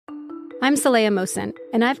I'm Saleha Mohsen,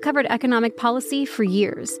 and I've covered economic policy for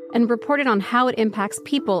years and reported on how it impacts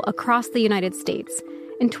people across the United States.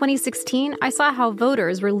 In 2016, I saw how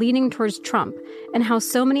voters were leaning towards Trump and how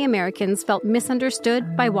so many Americans felt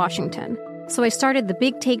misunderstood by Washington. So I started the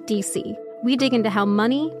Big Take DC. We dig into how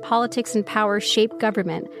money, politics, and power shape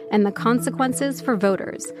government and the consequences for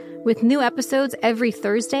voters. With new episodes every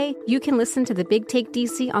Thursday, you can listen to the Big Take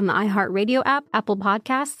DC on the iHeartRadio app, Apple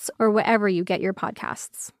Podcasts, or wherever you get your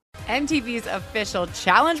podcasts. MTV's official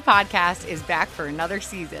Challenge podcast is back for another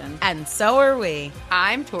season. And so are we.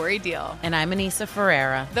 I'm Tori Deal. And I'm Anissa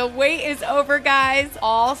Ferreira. The wait is over, guys.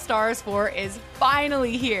 All Stars 4 is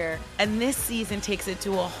finally here. And this season takes it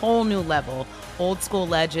to a whole new level. Old school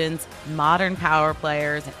legends, modern power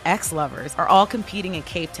players, and ex-lovers are all competing in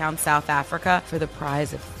Cape Town, South Africa for the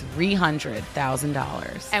prize of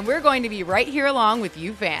 $300,000. And we're going to be right here along with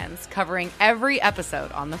you fans, covering every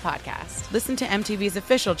episode on the podcast. Listen to MTV's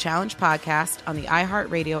official Challenge podcast on the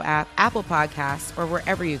iHeartRadio app, Apple Podcasts, or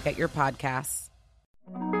wherever you get your podcasts.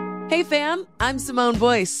 Hey fam, I'm Simone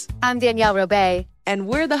Boyce. I'm Danielle Robay. And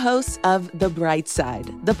we're the hosts of The Bright Side,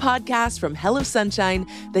 the podcast from Hello Sunshine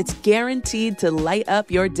that's guaranteed to light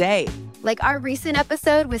up your day. Like our recent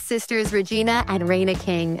episode with sisters Regina and Raina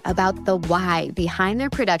King about the why behind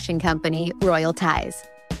their production company, Royal Ties.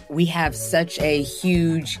 We have such a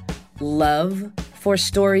huge love for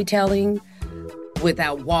storytelling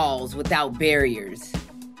without walls, without barriers.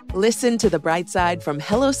 Listen to The Bright Side from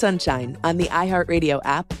Hello Sunshine on the iHeartRadio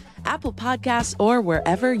app, Apple Podcasts, or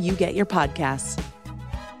wherever you get your podcasts.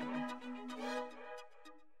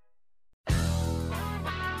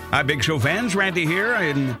 Hi, Big Show fans. Randy here,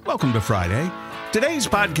 and welcome to Friday. Today's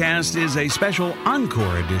podcast is a special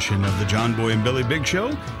Encore edition of the John Boy and Billy Big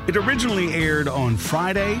Show. It originally aired on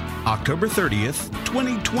Friday, October 30th,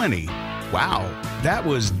 2020. Wow, that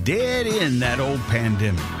was dead in that old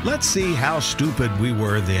pandemic. Let's see how stupid we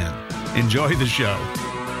were then. Enjoy the show.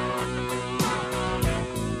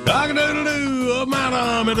 Cock-a-doodle-doo,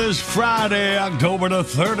 madam, it is Friday, October the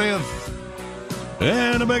 30th.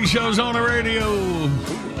 And the Big Show's on the radio.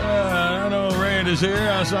 I know Randy's here.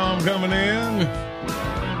 I saw him coming in.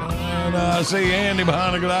 And I see Andy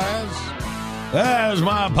behind the glass. There's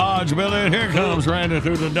my podge, Billy. Here comes Randy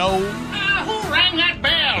through the door. Who rang that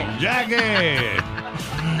bell? Jackie.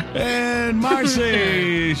 And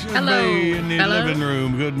Marcy should be in the living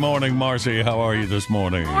room. Good morning, Marcy. How are you this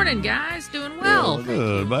morning? Morning, guys. Doing well. Oh,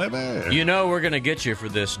 good, baby. You know we're going to get you for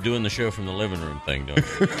this doing the show from the living room thing, don't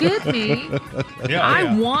you? Get me?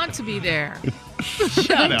 I want to be there.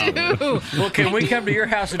 Shut up. I do. Well, can we come to your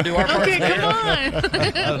house and do our part Okay, there? come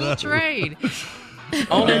on. We'll trade.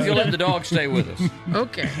 Only if you let the dog stay with us.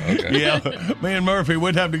 Okay. Yeah, me and Murphy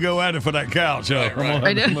would have to go at it for that couch. So I'm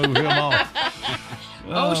going to have to move him off.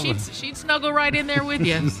 Oh, she'd snuggle right in there with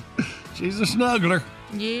you. She's a snuggler.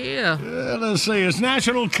 Yeah. Let's see. It's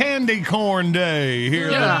National Candy Corn Day here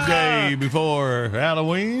the day before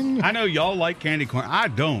Halloween. I know y'all like candy corn. I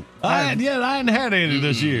don't. I hadn't had any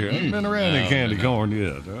this year. I haven't been around any candy corn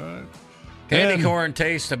yet. All right. Candy corn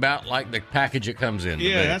tastes about like the package it comes in.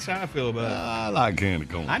 Yeah, that's how I feel about it. I like candy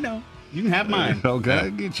corn. I know. You can have mine.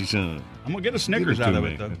 Okay, get you some. I'm going to get a Snickers out of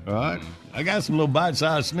it, though. All right. I got some little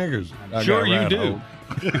bite-sized Snickers. Sure you do.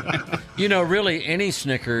 You know, really, any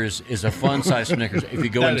Snickers is a fun-sized Snickers if you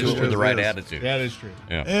go into it with the right attitude. That is true.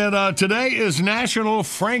 Yeah. And today is National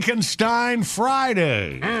Frankenstein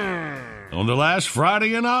Friday. On the last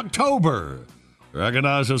Friday in October,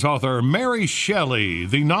 recognizes author Mary Shelley,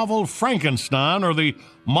 the novel Frankenstein, or the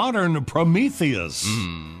modern Prometheus.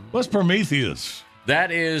 What's Prometheus?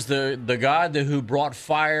 That is the god who brought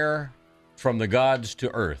fire from the gods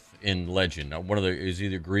to Earth in legend. One of the is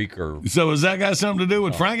either Greek or. So has that got something to do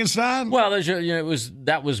with Frankenstein? Well,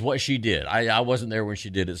 that was what she did. I wasn't there when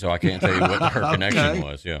she did it, so I can't tell you what her connection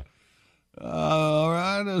was. Yeah. All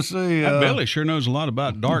right, let's see. Billy sure knows a lot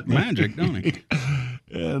about dark magic, don't he?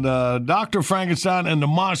 And Dr. Frankenstein and the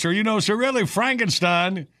Monster. You know, so really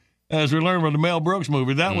Frankenstein, as we learned from the Mel Brooks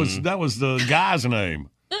movie, that was the guy's name.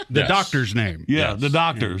 The doctor's name. Yeah, the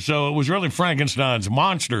doctor. Yeah. So it was really Frankenstein's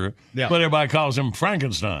monster, but everybody calls him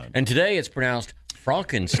Frankenstein. And today it's pronounced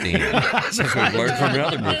Frankenstein. That's what we learned from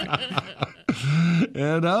another movie.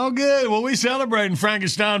 And good. Well, we celebrating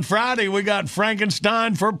Frankenstein Friday. We got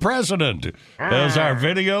Frankenstein for President as our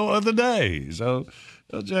video of the day. So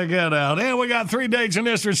check that out. And we got 3 dates in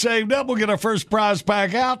history saved up. We'll get our first prize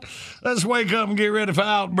pack out. Let's wake up and get ready for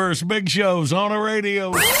Outburst. Big shows on the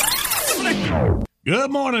radio.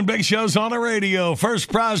 Good morning, Big Show's on the radio.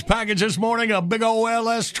 First prize package this morning, a big old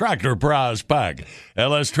LS Tractor prize pack.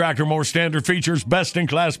 LS Tractor, more standard features,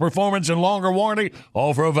 best-in-class performance, and longer warranty,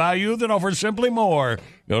 all for a value that offers simply more.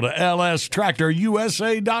 Go to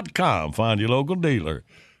lstractorusa.com. Find your local dealer.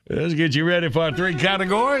 Let's get you ready for our 3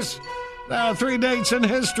 categories. Now, 3 dates in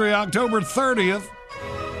history. October 30th,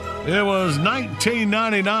 it was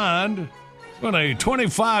 1999 when a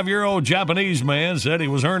 25-year-old Japanese man said he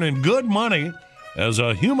was earning good money as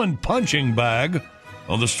a human punching bag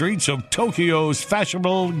on the streets of Tokyo's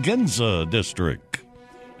fashionable Ginza district.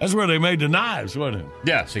 That's where they made the knives, wasn't it?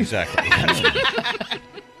 Yes, exactly.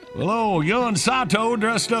 Well, young Sato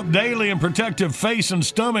dressed up daily in protective face and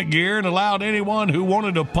stomach gear and allowed anyone who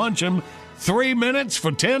wanted to punch him 3 minutes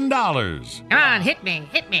for $10. Come on, hit me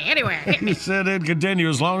anywhere. Hit me. He said it'd continue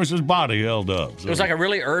as long as his body held up. So. It was like a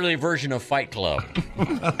really early version of Fight Club.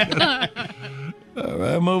 All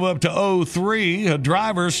right, move up to 03. A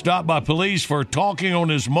driver stopped by police for talking on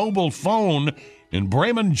his mobile phone in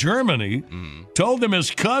Bremen, Germany, told them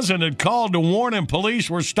his cousin had called to warn him police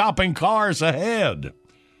were stopping cars ahead.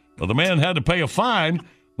 Well, the man had to pay a fine,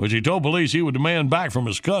 which he told police he would demand back from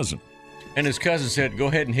his cousin. And his cousin said, go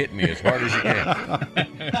ahead and hit me as hard as you can.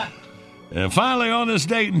 And finally, on this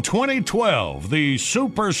date in 2012, the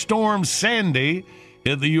Superstorm Sandy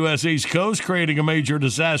hit the U.S. East Coast, creating a major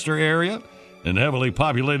disaster area in heavily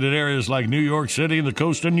populated areas like New York City and the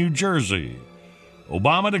coast of New Jersey.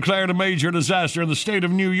 Obama declared a major disaster in the state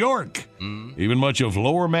of New York. Even much of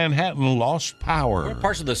lower Manhattan lost power. Well,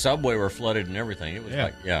 parts of the subway were flooded and everything. It was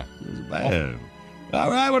It was bad.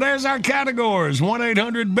 All right, well, there's our categories.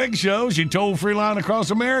 1-800-BIG-SHOW, your toll-free line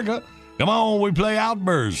across America. Come on, we play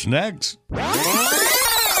Outbursts next.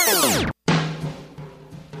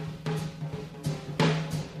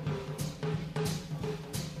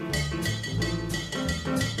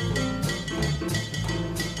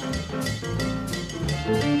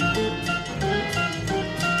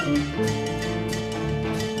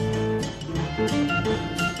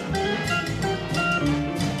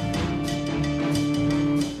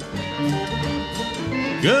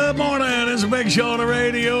 Good morning. It's a Big Show on the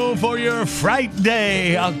radio for your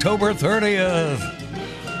Friday, October 30th.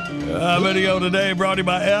 Video today brought to you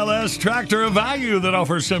by LS Tractor, a value that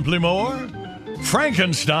offers simply more.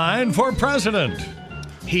 Frankenstein for president.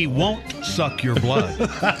 He won't suck your blood.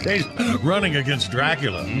 He's running against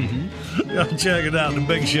Dracula. Go check it out at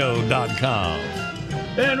thebigshow.com.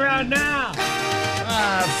 And right now,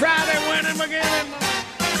 Friday winning beginning.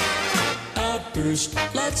 Outburst,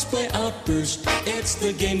 let's play Outburst. It's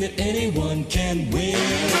the game that anyone can win.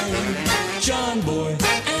 John Boy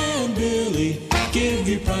and Billy give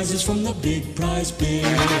you prizes from the big prize bin.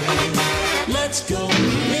 Let's go,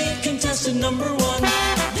 meet contestant number 1.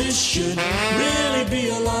 This should really be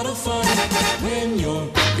a lot of fun. When you're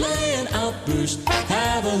playing Outburst,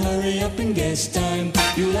 have a hurry up and guess time.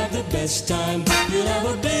 You'll have the best time. You'll have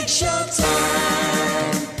a big show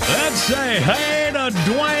time. Let's say hey to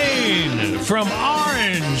Dwayne from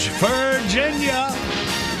Orange, Virginia.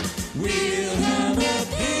 We'll have a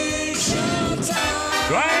big show time.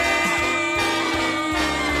 Dwayne!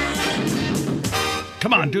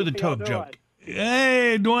 Come on, do the tub joke.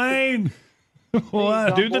 Hey, Dwayne.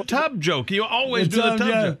 What? Do the tub joke. You always do the tub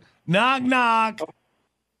joke. Knock, knock.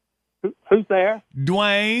 Who's there?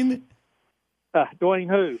 Dwayne. Dwayne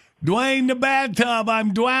who? Dwayne the bathtub.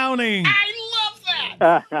 I'm drowning. I love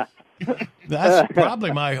that. That's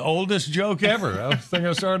probably my oldest joke ever. I think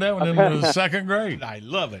I started that one in the second grade. I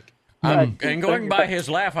love it. And going by his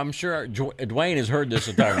laugh, I'm sure Dwayne has heard this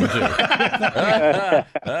a time or two.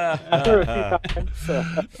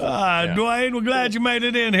 Dwayne, we're glad you made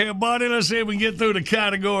it in here, buddy. Let's see if we can get through the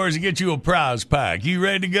categories and get you a prize pack. You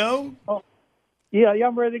ready to go? Yeah,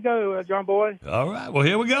 I'm ready to go, John Boy. All right. Well,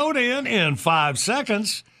 here we go then. In 5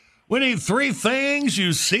 seconds, we need 3 things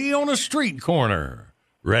you see on a street corner.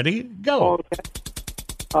 Ready? Go. Okay.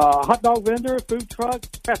 Hot dog vendor, food truck,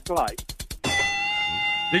 traffic light.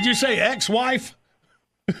 Did you say ex-wife?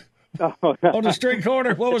 On the street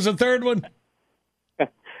corner? What was the third one?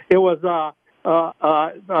 It was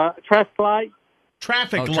traffic light.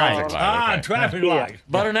 Traffic light. Traffic light. Okay. Traffic light.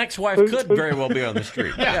 But an ex-wife could very well be on the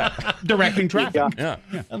street. Yeah. Directing traffic. Yeah.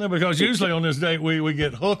 And then because usually on this date we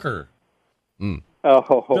get hooker.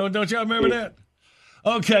 Oh. Don't y'all remember that?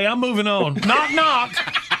 Okay, I'm moving on. Knock, knock.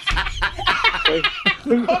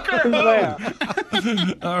 Hooker. There?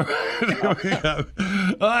 All right, here we go.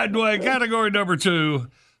 All right, Dwayne, category number 2.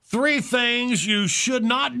 3 things you should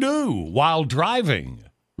not do while driving.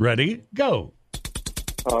 Ready? Go.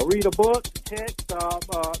 Read a book, text,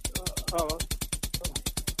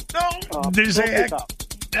 Did you say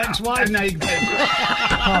ex-wife?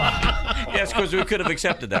 Yes, because we could have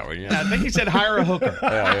accepted that one. Yeah. I think he said hire a hooker.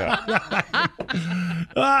 Yeah.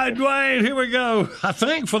 All right, Dwayne, here we go. I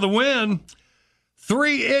think for the win,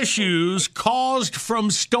 3 issues caused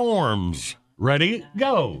from storms. Ready?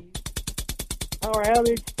 Go. Power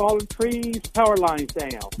outage, fallen trees, power lines down.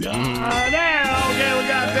 Okay, we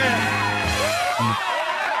got that.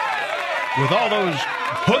 With all those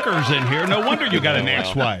hookers in here, no wonder you got an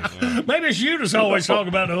ex-wife. Maybe it's you that's always talking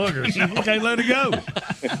about the hookers. You can't let it go.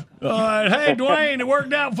 All right. Hey, Dwayne, it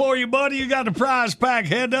worked out for you, buddy. You got the prize pack.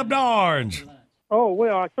 Head up to Orange. Oh,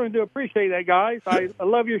 well, I certainly do appreciate that, guys. I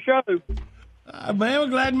love your show. Man, we're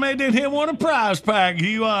glad you made it hit one a prize pack.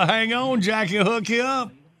 You hang on, Jackie will hook you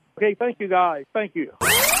up. Okay, thank you, guys. Thank you.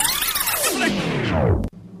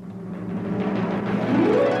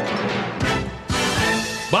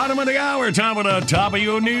 Bottom of the hour, time for the top of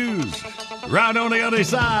your news. Right on the other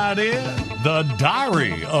side is the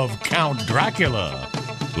Diary of Count Dracula.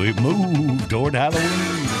 We move toward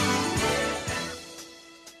Halloween.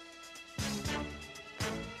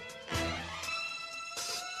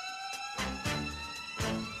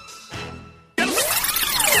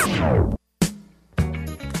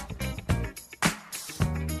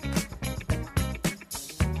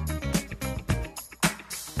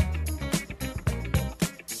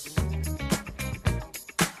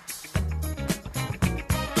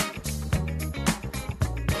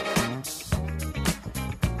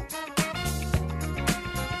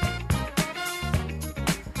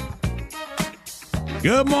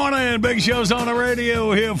 Good morning. Big Show's on the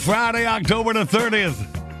radio here Friday, October the 30th.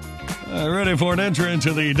 Ready for an entry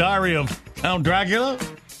into the Diary of Count Dracula?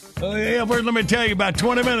 Yeah, first let me tell you, about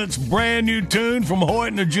 20 minutes, brand new tune from Hoyt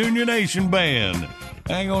and the Junior Nation Band.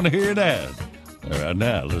 Hang on to hear that. All right,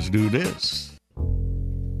 now let's do this.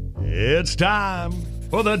 It's time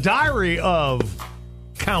for the Diary of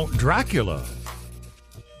Count Dracula.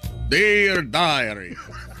 Dear Diary,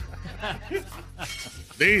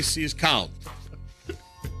 this is Count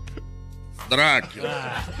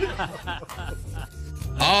Dracula.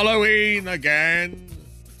 Halloween again.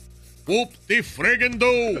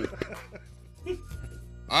 Whoop-de-friggin-do.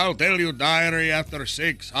 I'll tell you, Diary, after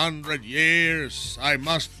 600 years, I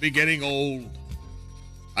must be getting old.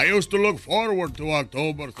 I used to look forward to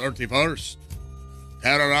October 31st.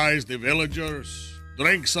 Terrorize the villagers,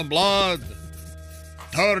 drink some blood,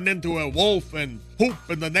 turn into a wolf and poop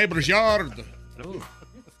in the neighbor's yard.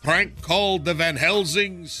 Prank call the Van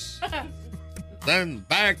Helsings. Then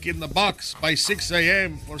back in the box by 6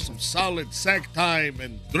 a.m. for some solid sack time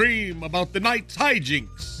and dream about the night's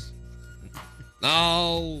hijinks.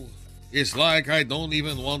 Now, it's like I don't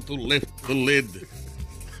even want to lift the lid.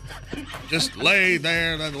 Just lay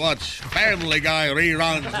there and watch Family Guy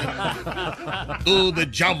reruns and do the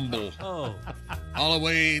jumble.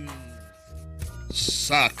 Halloween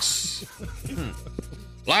sucks.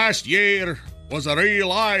 Last year was a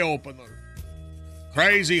real eye-opener.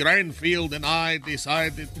 Crazy Renfield and I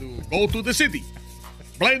decided to go to the city,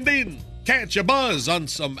 blend in, catch a buzz on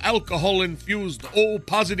some alcohol-infused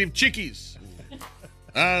O-positive chickies.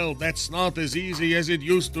 Well, that's not as easy as it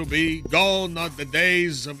used to be. Gone are the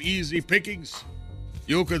days of easy pickings.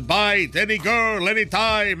 You could bite any girl,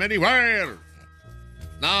 anytime, anywhere.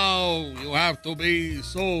 Now you have to be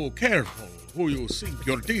so careful who you sink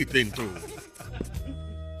your teeth into.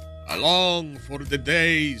 I long for the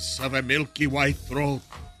days of a milky white throat,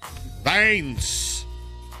 veins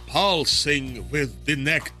pulsing with the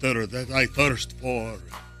nectar that I thirst for.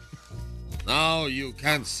 Now you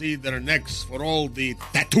can't see their necks for all the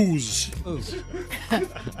tattoos,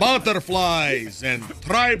 butterflies, and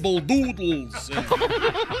tribal doodles, and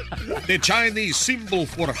the Chinese symbol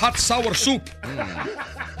for hot sour soup.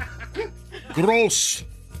 Gross.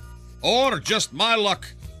 Or just my luck,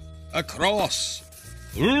 a cross.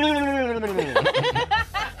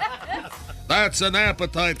 That's an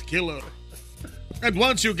appetite killer. And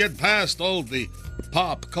once you get past all the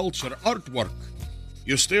pop culture artwork,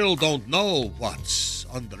 you still don't know what's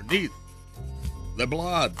underneath. The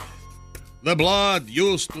blood. The blood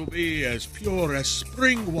used to be as pure as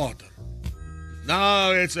spring water.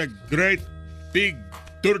 Now it's a great, big,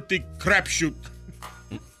 dirty crapshoot.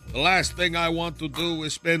 The last thing I want to do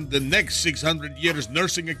is spend the next 600 years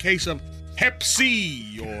nursing a case of Hep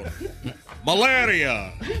C or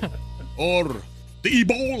malaria or the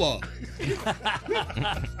Ebola.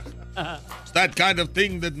 It's that kind of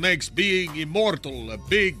thing that makes being immortal a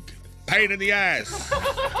big pain in the ass.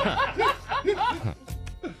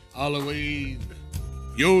 Halloween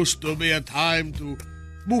used to be a time to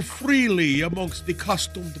move freely amongst the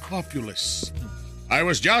costumed populace. I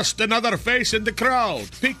was just another face in the crowd,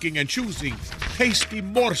 picking and choosing, tasty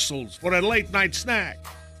morsels for a late-night snack.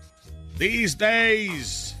 These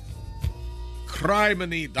days,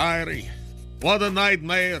 criminy diary, what a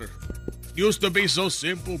nightmare. Used to be so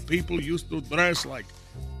simple, people used to dress like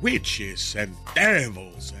witches and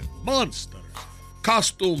devils and monsters.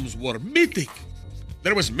 Costumes were mythic.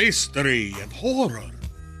 There was mystery and horror.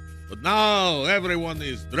 But now everyone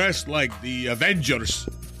is dressed like the Avengers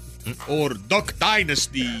or Duck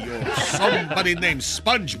Dynasty or somebody named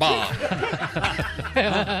SpongeBob.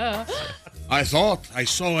 I thought I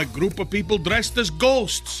saw a group of people dressed as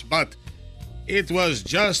ghosts, but it was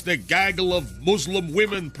just a gaggle of Muslim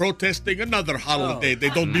women protesting another holiday they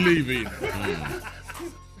don't believe in.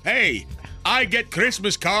 Hey, I get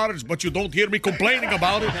Christmas cards, but you don't hear me complaining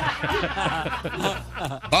about it.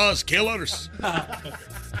 Buzz killers.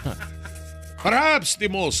 Perhaps the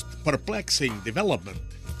most perplexing development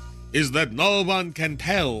is that no one can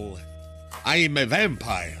tell I'm a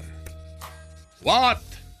vampire. What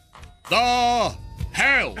the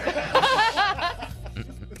hell?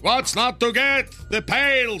 What's not to get? The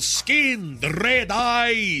pale skin, the red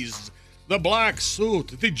eyes, the black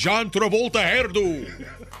suit, the John Travolta hairdo,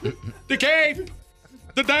 the cape,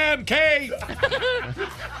 the damn cape.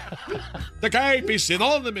 The cape is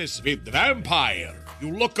synonymous with vampire.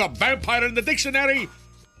 You look up vampire in the dictionary,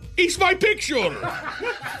 it's my picture.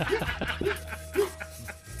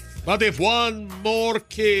 But if one more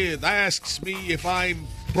kid asks me if I'm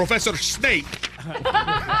Professor Snape,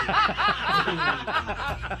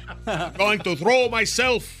 I'm going to throw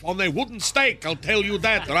myself on a wooden stake, I'll tell you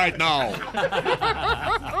that right now.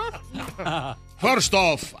 First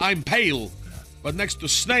off, I'm pale, but next to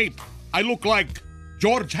Snape, I look like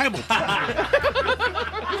George Hamilton.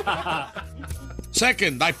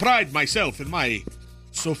 Second, I pride myself in my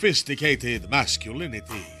sophisticated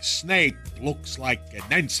masculinity. Snape looks like a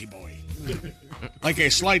Nancy boy. Like a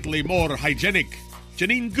slightly more hygienic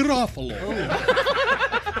Janine Garofalo.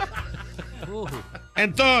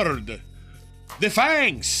 And third, the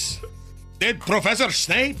fangs. Did Professor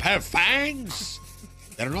Snape have fangs?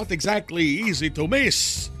 They're not exactly easy to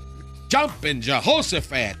miss. Jumpin'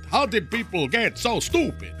 Jehoshaphat, how did people get so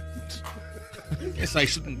stupid? Guess I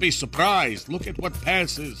shouldn't be surprised. Look at what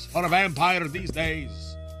passes for a vampire these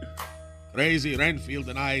days. Crazy Renfield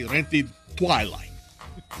and I rented Twilight.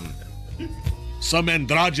 Some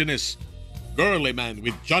androgynous girly man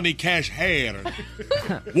with Johnny Cash hair.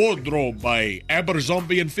 Wardrobe by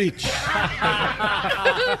Aberzombie and Fitch.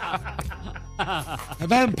 A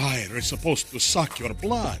vampire is supposed to suck your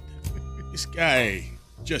blood. This guy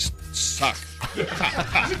just sucked.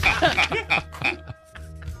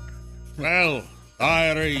 Well,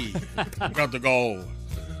 diary, got to go.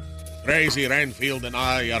 Crazy Renfield and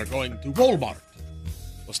I are going to Walmart.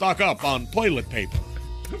 We'll stock up on toilet paper.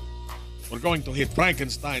 We're going to hit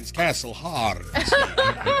Frankenstein's castle hard.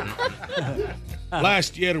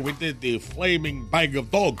 Last year we did the flaming bag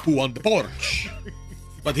of dog poo on the porch.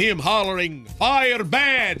 But him hollering, fire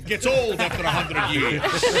bad, gets old after 100 years.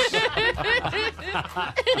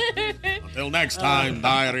 Until next time,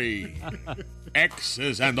 diary,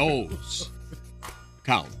 X's and O's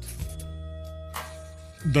count.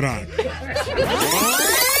 Drag.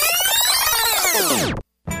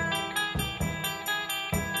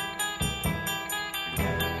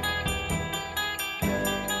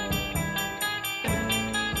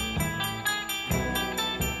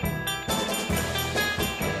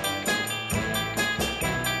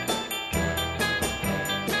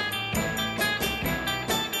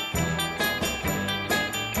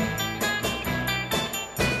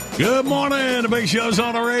 Good morning. The Big Show's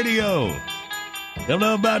on the radio. Coming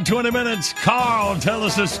up about 20 minutes, Carl tell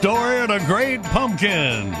us the story of the Great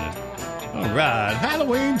Pumpkin. All right,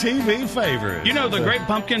 Halloween TV favorite. You know, the Great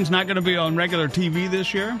Pumpkin's not going to be on regular TV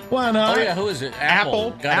this year. Why not? Oh, yeah, who is it?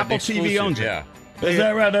 Apple Got an TV owns it. Yeah. Is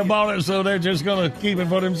that right? They bought it, so they're just going to keep it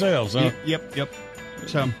for themselves, huh? Yep.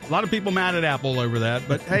 So, a lot of people mad at Apple over that,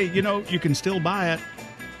 but hey, you know, you can still buy it.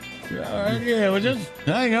 All right, yeah, well, just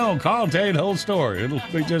hang on. Carl will tell you the whole story. It'll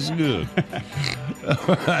be just good.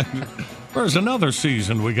 All right. There's another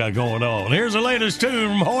season we got going on. Here's the latest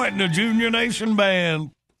tune from Hoyt and the Junior Nation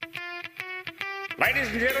Band. Ladies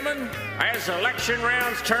and gentlemen, as election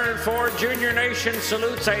rounds turn forward, Junior Nation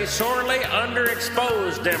salutes a sorely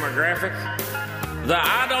underexposed demographic. The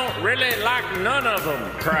I don't really like none of them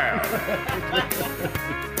crowd.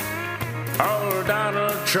 Oh,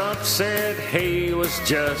 Donald Trump said he was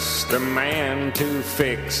just a man to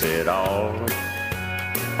fix it all.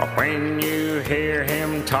 When you hear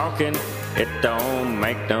him talking, it don't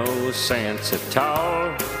make no sense at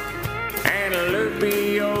all. And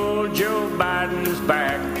loopy old Joe Biden's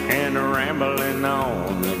back and rambling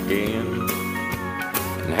on again.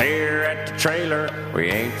 at the trailer, we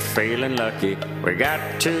ain't feeling lucky. We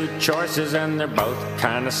got two choices and they're both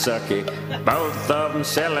kind of sucky. Both of them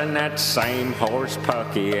selling that same horse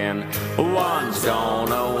pucky, and one's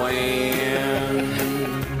gonna win.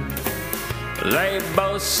 They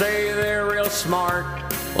both say they're real smart.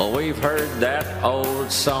 Well, we've heard that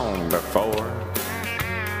old song before.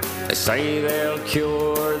 They say they'll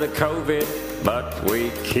cure the COVID, but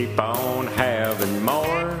we keep on having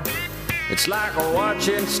more. It's like we're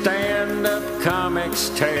watching stand-up comics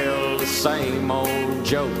tell the same old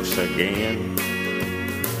jokes again.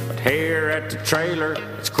 But here at the trailer,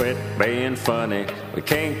 it's quit being funny. We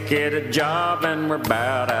can't get a job and we're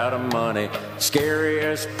about out of money.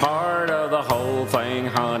 Scariest part of the whole thing,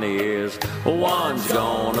 honey, is one's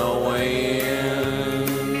gonna win.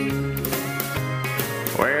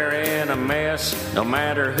 We're in a mess, no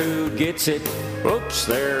matter who gets it. Oops,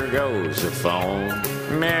 there goes the phone.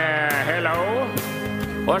 Hello?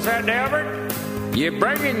 What's that, Delbert? You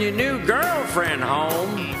bringing your new girlfriend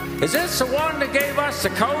home? Is this the one that gave us the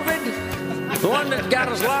COVID? The one that got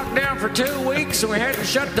us locked down for 2 weeks and we had to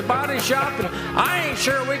shut the body shop? And I ain't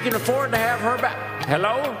sure we can afford to have her back.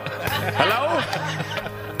 Hello? Hello?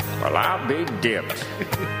 Well, I'll be dipped.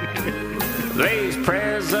 These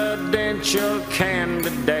presidential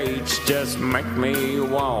candidates just make me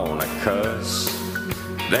wanna cuss.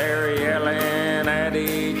 They're yelling at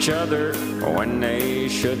each other when they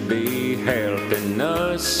should be helping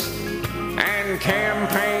us. And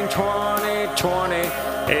campaign 2020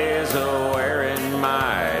 is wearing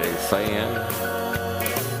mighty thin.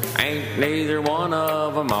 Ain't neither one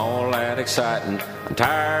of them all that exciting. I'm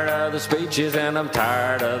tired of the speeches and I'm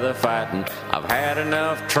tired of the fighting. I've had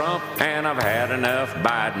enough Trump and I've had enough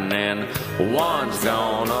Biden, and one's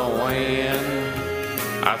gonna win,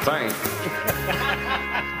 I think.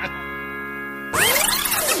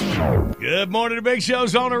 Good morning. The Big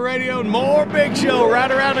Show's on the radio, and more Big Show right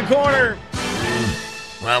around the corner.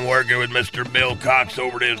 I'm working with Mr. Bill Cox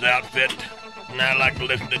over at his outfit, and I like to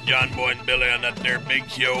listen to John Boy and Billy on that there Big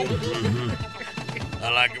Show.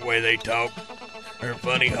 I like the way they talk. They're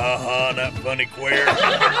funny, ha-ha, not funny, queer.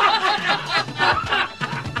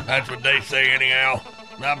 That's what they say anyhow.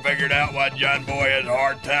 And I figured out why John Boy has a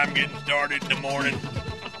hard time getting started in the morning.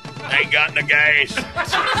 Ain't got no gas.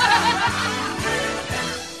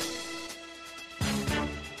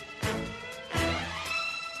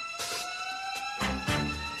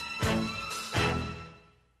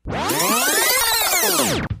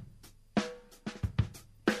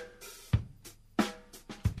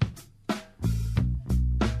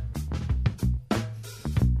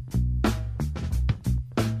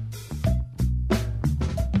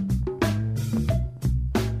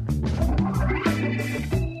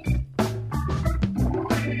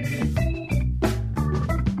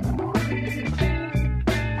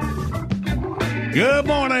 Good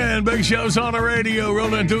morning. Big Show's on the radio,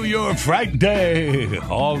 rolling through your Friday.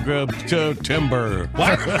 August to September.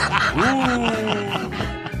 What?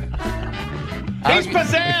 He's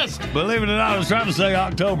possessed. Believe it or not, I was trying to say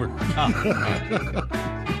October.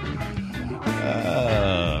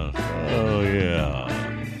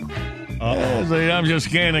 Yeah. See, I'm just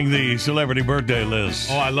scanning the celebrity birthday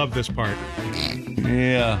list. Oh, I love this part.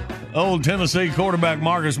 Yeah. Old Tennessee quarterback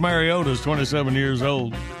Marcus Mariota is 27 years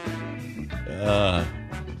old.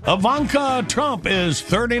 Ivanka Trump is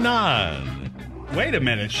 39. Wait a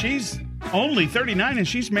minute. She's only 39 and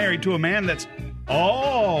she's married to a man that's...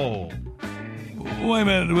 Oh. Wait a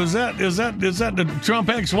minute. Is that the Trump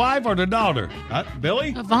ex-wife or the daughter?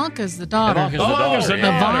 Billy? Ivanka's the daughter. Ivanka's the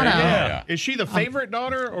daughter. Yeah. Is she the favorite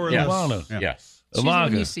daughter or yes. Ivana? Yeah. Yes. She's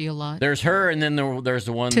one you see a lot. There's her, and then there's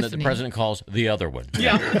the one Tiffany. that the president calls the other one.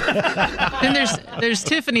 Yeah. Then there's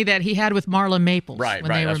Tiffany that he had with Marla Maples when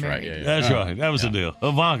they were married. Right. Yeah. That's right. That was the deal.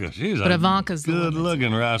 Ivanka. She's Ivanka's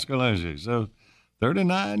good-looking rascal, isn't she? So,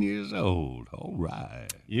 39 years old. All right.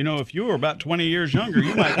 You know, if you were about 20 years younger,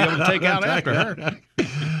 you might be able to take out after her.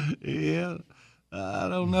 Yeah. I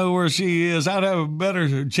don't know where she is. I'd have a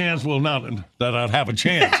better chance. Well, not that I'd have a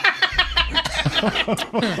chance.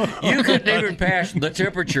 You couldn't even pass the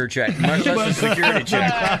temperature check, much less the security check.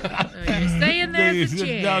 Stay in there for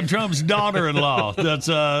check. Trump's daughter-in-law. That's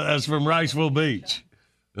from Riceville Beach.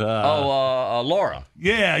 Laura.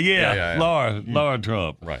 Yeah. Laura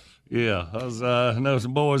Trump. Right. Yeah. I know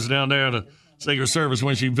some boys down there in the Secret Service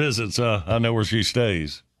when she visits. I know where she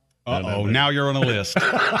stays. Uh-oh, now you're on a list.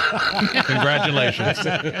 Congratulations.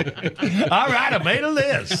 All right, I made a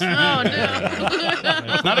list. Oh, no.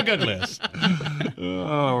 It's not a good list.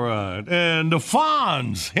 All right. And the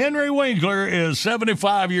Fonz, Henry Winkler, is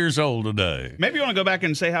 75 years old today. Maybe you want to go back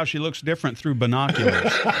and say how she looks different through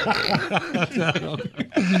binoculars.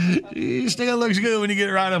 She still looks good when you get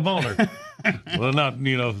right up on her. Well, not,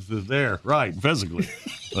 there, right, physically.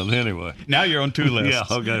 But anyway. Now you're on two lists.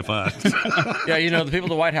 Yeah, okay, fine. Yeah, the people at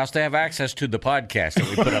the White House, they have access to the podcast that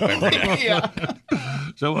we put up every day. Yeah.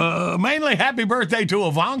 So, mainly happy birthday to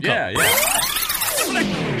Ivanka.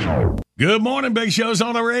 Yeah. Good morning, Big Show's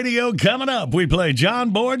on the radio. Coming up, we play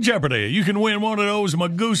John Boy Jeopardy. You can win one of those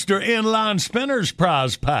Magooster Inline Spinners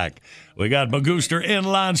prize pack. We got Magooster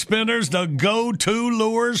Inline Spinners, the go-to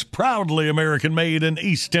lures, proudly American-made in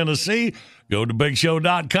East Tennessee. Go to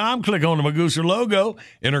BigShow.com, click on the Magooster logo,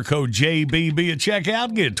 enter code JBB at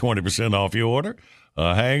checkout, get 20% off your order.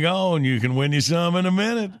 Hang on, you can win you some in a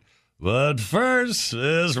minute. But first,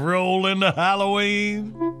 let's roll into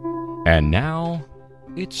Halloween. And now,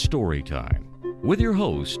 it's story time with your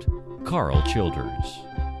host, Carl Childers.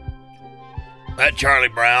 That Charlie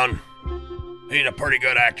Brown, he's a pretty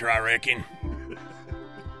good actor, I reckon.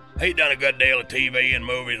 He done a good deal of TV and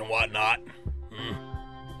movies and whatnot.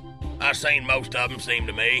 I've seen most of them, seem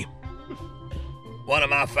to me. One of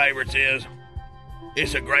my favorites is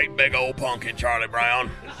It's a Great Big Old Pumpkin, Charlie Brown.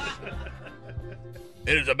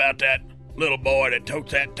 It is about that little boy that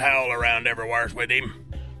totes that towel around everywhere with him.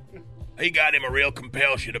 He got him a real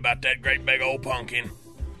compulsion about that great big old pumpkin.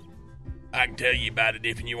 I can tell you about it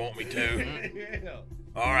if you want me to.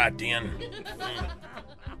 All right, then.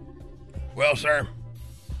 Well, sir,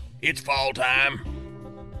 it's fall time.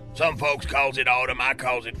 Some folks calls it autumn, I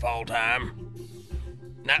calls it fall time.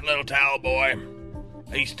 And that little towel boy,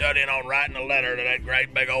 he's studying on writing a letter to that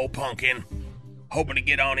great big old pumpkin, hoping to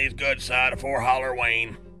get on his good side afore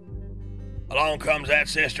Halloween. Along comes that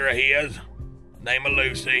sister of his, named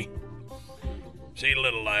Lucy. She's a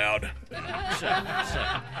little loud.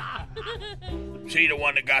 She the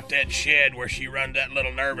one that got that shed where she runs that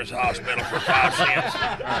little nervous hospital for 5 cents.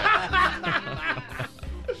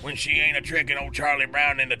 When she ain't a tricking old Charlie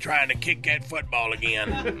Brown into trying to kick that football again.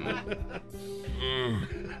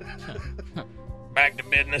 Back to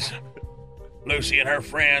business. Lucy and her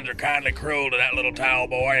friends are kindly cruel to that little towel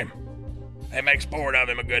boy. They make sport of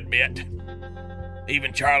him a good bit.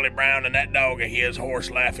 Even Charlie Brown and that dog of his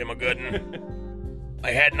horse laugh him a good one.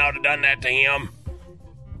 They hadn't ought to done that to him.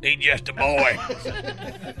 He's just a boy.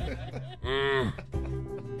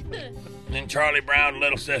 Then Charlie Brown's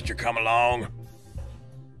little sister come along.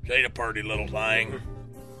 She's a pretty little thing.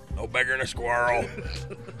 No bigger than a squirrel.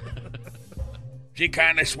 She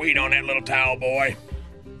kinda sweet on that little towel boy.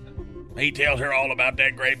 He tells her all about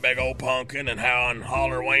that great big old pumpkin and how on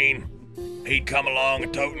Halloween he'd come along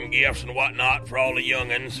and toting gifts and whatnot for all the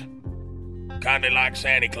young'uns. Kinda like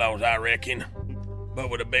Santa Claus, I reckon, but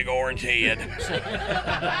with a big orange head.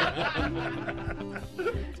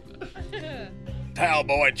 Towel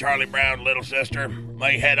boy and Charlie Brown's little sister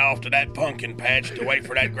may head off to that pumpkin patch to wait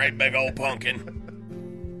for that great big old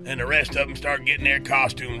pumpkin. And the rest of them start getting their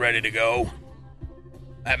costume ready to go.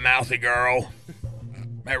 That mouthy girl,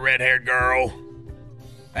 that red-haired girl,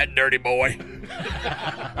 that dirty boy,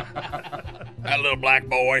 that little black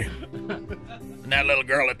boy, and that little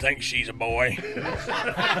girl that thinks she's a boy.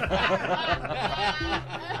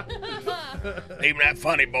 Even that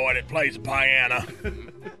funny boy that plays the piano.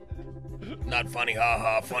 Not funny,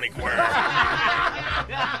 ha-ha, funny queer.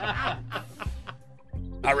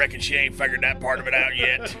 I reckon she ain't figured that part of it out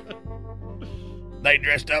yet. They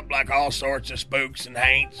dressed up like all sorts of spooks and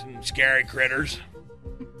haints and scary critters.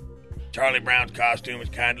 Charlie Brown's costume is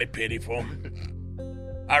kindly pitiful.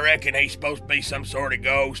 I reckon he's supposed to be some sort of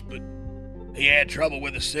ghost, but he had trouble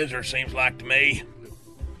with the scissors, seems like to me.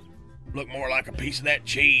 Looked more like a piece of that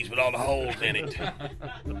cheese with all the holes in it.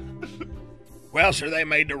 Well, sir, they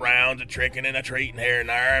made the rounds of tricking and a treating here and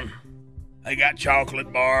there. They got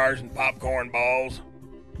chocolate bars and popcorn balls,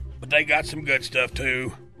 but they got some good stuff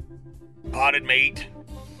too. Potted meat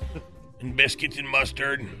and biscuits and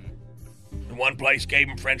mustard. And one place gave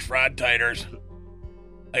them French fried taters.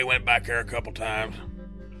 They went back there a couple times.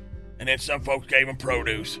 And then some folks gave them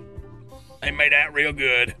produce. They made that real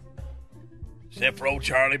good. Except for old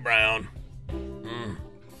Charlie Brown.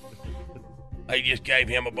 They just gave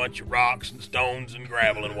him a bunch of rocks and stones and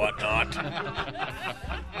gravel and whatnot.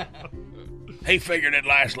 He figured it'd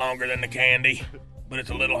last longer than the candy, but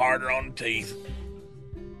it's a little harder on the teeth.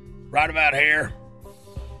 Right about here,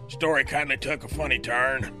 the story kindly took a funny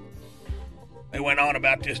turn. They went on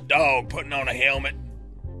about this dog putting on a helmet,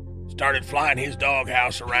 started flying his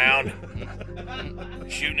doghouse around,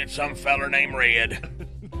 shooting at some feller named Red.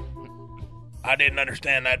 I didn't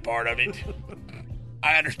understand that part of it.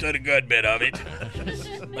 I understood a good bit of it,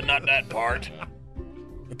 but not that part.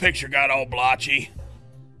 The picture got all blotchy.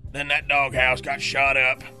 Then that doghouse got shot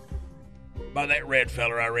up by that Red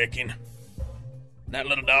feller, I reckon. That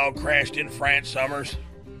little dog crashed in France summers.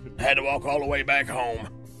 I had to walk all the way back home.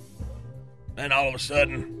 Then all of a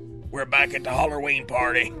sudden, we're back at the Halloween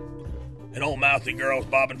party. An old mouthy girl's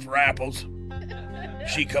bobbing for apples.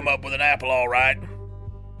 She come up with an apple all right,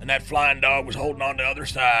 and that flying dog was holding on the other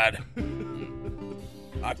side.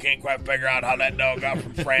 I can't quite figure out how that dog got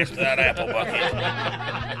from France to that apple bucket.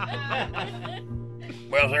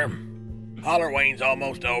 Well, sir, Halloween's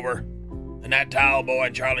almost over, and that towel boy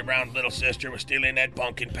and Charlie Brown's little sister was still in that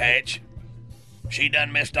pumpkin patch. She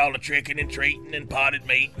done missed all the tricking and treating and potted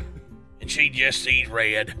meat, and she just sees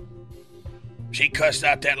red. She cussed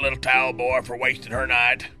out that little towel boy for wasting her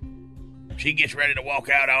night. She gets ready to walk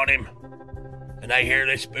out on him, and they hear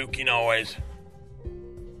this spooky noise.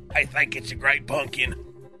 They think it's a great pumpkin,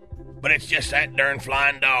 but it's just that darn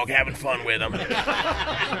flying dog having fun with them.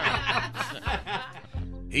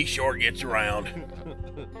 He sure gets around.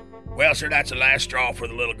 Well, sir, that's the last straw for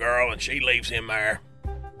the little girl, and she leaves him there.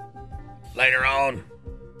 Later on,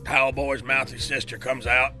 Towel Boy's mouthy sister comes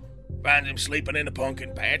out, finds him sleeping in the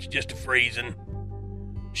pumpkin patch, just a-freezing.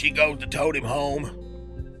 She goes to tote him home,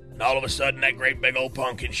 and all of a sudden that great big old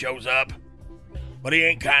pumpkin shows up. But he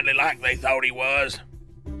ain't kindly like they thought he was.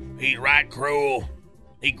 He's right cruel.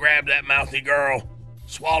 He grabbed that mouthy girl,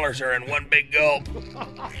 swallows her in one big gulp.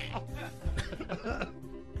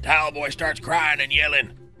 Towel Boy starts crying and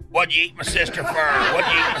yelling, "What'd you eat my sister for?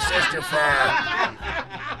 What'd you eat my sister for?"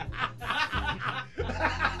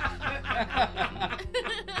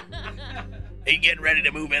 He getting ready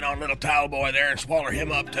to move in on little Towel Boy there and swallow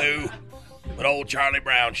him up too. But old Charlie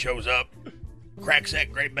Brown shows up, cracks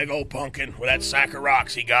that great big old pumpkin with that sack of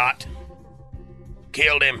rocks he got.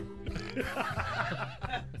 Killed him.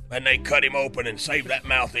 Then they cut him open and saved that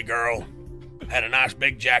mouthy girl. Had a nice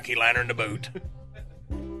big jack-o'-lantern to boot.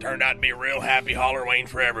 Turned out to be a real happy Halloween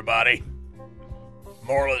for everybody.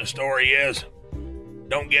 Moral of the story is,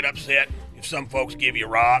 don't get upset if some folks give you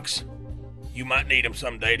rocks. You might need them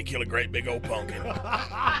someday to kill a great big old pumpkin.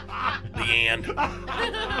 The end.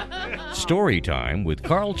 Storytime with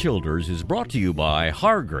Carl Childers is brought to you by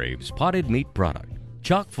Hargrave's Potted Meat Product.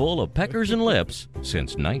 Chock full of peckers and lips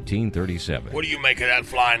since 1937. What do you make of that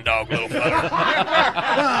flying dog, little fella?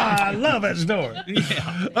 I love that story.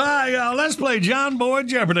 Yeah. All right, y'all, let's play John Boy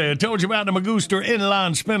Jeopardy. I told you about the Magooster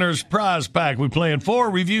Inline Spinners prize pack we playing for.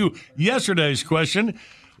 Review yesterday's question.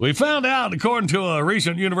 We found out, according to a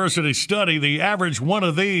recent university study, the average one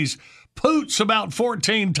of these poots about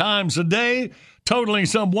 14 times a day, totaling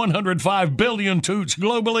some 105 billion toots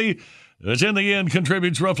globally, which in the end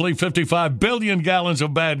contributes roughly 55 billion gallons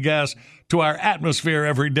of bad gas to our atmosphere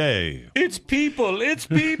every day. It's people. It's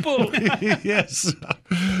people. Yes.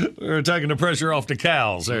 We're taking the pressure off the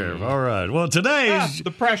cows there. All right. Well, today's... the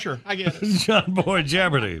pressure. I get it. John Boy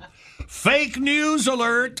Jeopardy. Fake news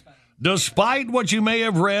alert. Despite what you may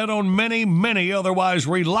have read on many, many otherwise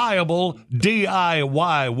reliable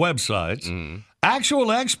DIY websites,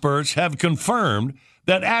 actual experts have confirmed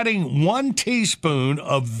that adding 1 teaspoon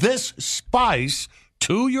of this spice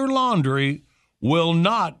to your laundry will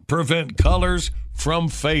not prevent colors from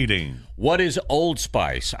fading. What is Old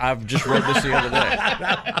Spice? I've just read this the other day.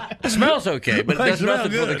 It smells okay, but it does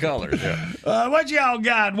nothing for the colors. Yeah. What y'all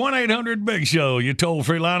got? 1-800-BIG-SHOW. Your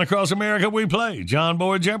toll-free line across America. We play John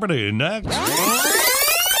Boy Jeopardy next.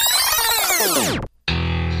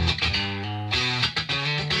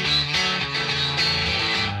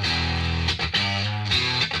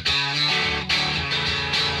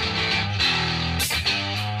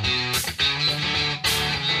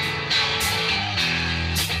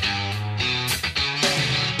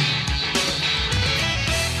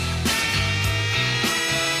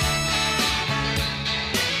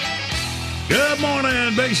 Good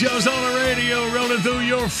morning, Big Show's on the radio, rolling through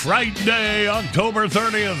your Friday, October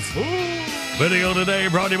 30th. Video today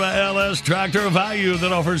brought to you by LS Tractor, value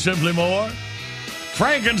that offers simply more.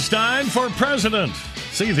 Frankenstein for president.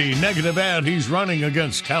 See the negative ad he's running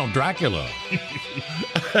against Count Dracula.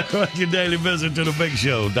 Make your daily visit to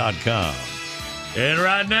thebigshow.com. And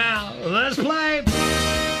right now, let's play.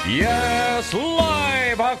 Yes,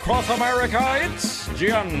 live across America, it's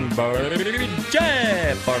John Boy Jeopardy.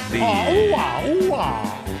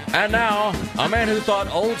 And now, a man who thought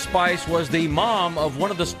Old Spice was the mom of one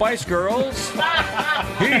of the Spice Girls,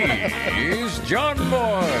 he's John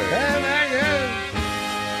Boy.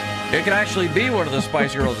 It could actually be one of the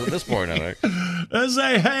Spice Girls at this point, I think. Let's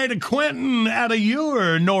say hey to Quentin out of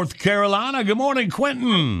Ewer, North Carolina. Good morning,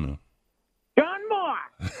 Quentin. John Moore.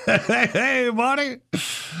 Hey, buddy.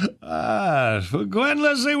 Quentin,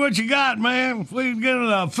 let's see what you got, man. We get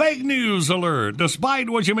a fake news alert. Despite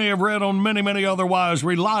what you may have read on many, many otherwise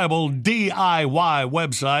reliable DIY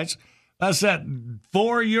websites, that's that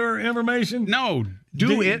for your information? No,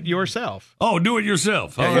 do it yourself. Oh, do it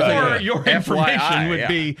yourself. Or your information FYI, would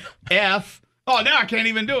be F. Oh, now I can't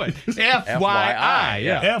even do it. FYI.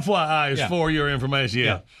 Yeah. FYI is for your information.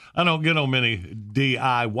 Yeah. I don't get on many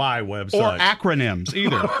DIY websites. Or acronyms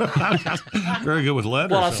either. Very good with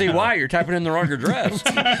letters. Well, I see why. You're typing in the wrong address.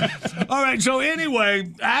 All right. So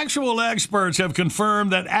anyway, actual experts have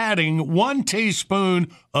confirmed that adding 1 teaspoon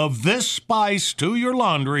of this spice to your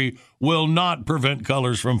laundry will not prevent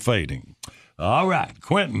colors from fading. All right.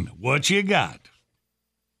 Quentin, what you got?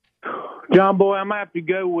 John Boy, I'm going to have to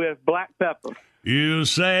go with black pepper. You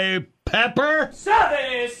say pepper?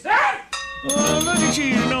 Oh, look at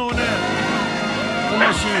you knowing that.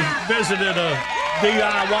 Unless you visited a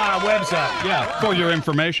DIY website. Yeah, for your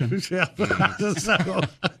information.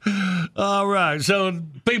 All right. So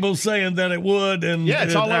people saying that it would. And yeah,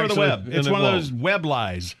 it's all over the web. It's one of won't. those web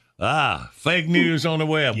lies. Fake news on the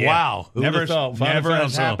web. Yeah. Wow. Who Never thought? Never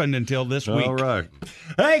has happened until this week. All right.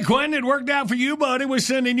 Hey, Quentin, it worked out for you, buddy. We're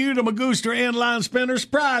sending you the Magooster Inline Spinners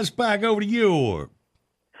prize pack over to you.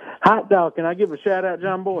 Hot dog, can I give a shout-out,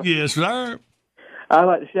 John Boy? Yes, sir. I'd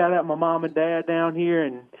like to shout out my mom and dad down here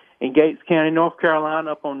in Gates County, North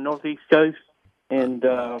Carolina, up on the northeast coast, and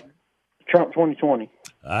Trump 2020.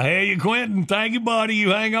 I hear you, Quentin. Thank you, buddy.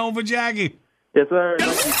 You hang on for Jackie. Yes, sir.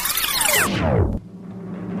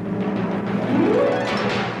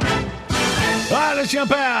 All right, let's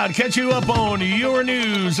jump out. Catch you up on your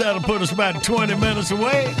news. That'll put us about 20 minutes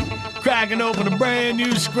away. Cracking open a brand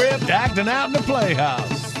new script, acting out in the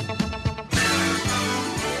playhouse.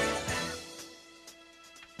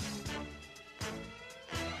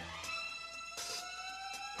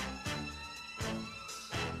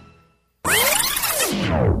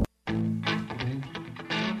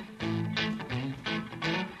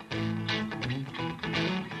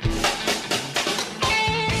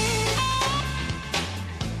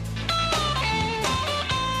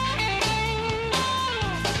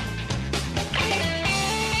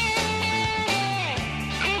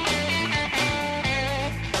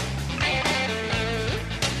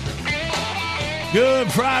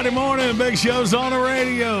 Good Friday morning. Big Show's on the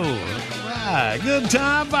radio. All right. Good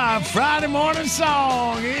time for our Friday morning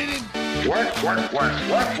song. Work.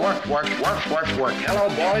 Hello,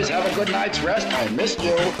 boys. Have a good night's rest. I missed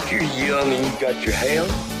you. You're young and you got your hair.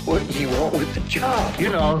 What do you want with the job? You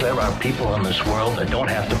know, there are people in this world that don't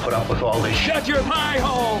have to put up with all this. Shut your pie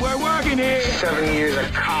hole. We're working here. 7 years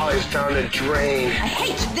of college down the drain. I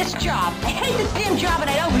hate this job. I hate this damn job, and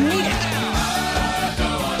I don't need it.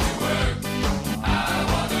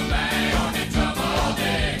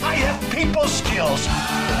 I have people skills.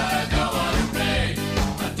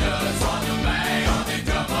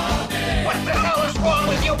 What the hell is wrong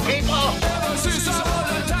with you people?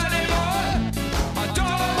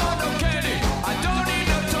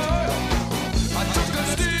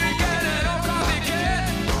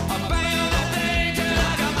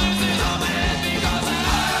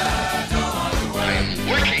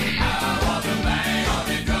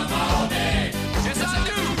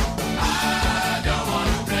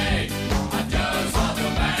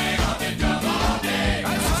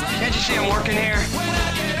 I'm working here.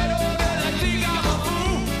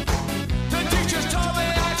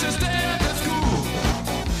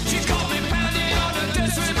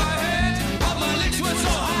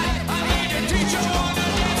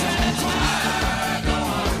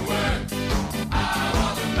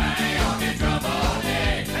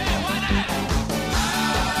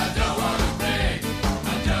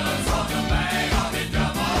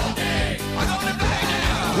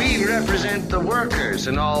 We represent the workers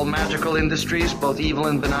in all magical industries, both evil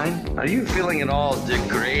and benign. Are you feeling at all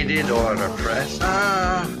degraded or oppressed?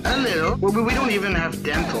 A little. We don't even have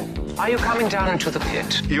dental. Are you coming down into the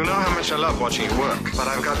pit? You know how much I love watching you work, but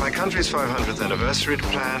I've got my country's 500th anniversary to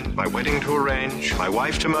plan, my wedding to arrange, my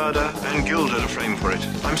wife to murder, and Gilda to frame for it.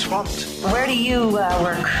 I'm swamped. Where do you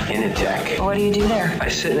work? In a tech. What do you do there? I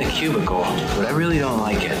sit in a cubicle, but I really don't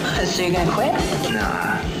like it. So you're gonna quit?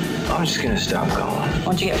 Nah, I'm just gonna stop going.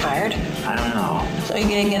 Won't you get fired? I don't know. So you're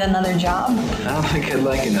gonna get another job? I don't think I'd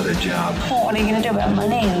like another job. Well, what are you gonna do about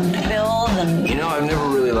money and bills and... You know, I've never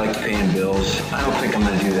really liked paying bills. I don't think I'm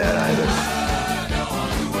gonna do that either.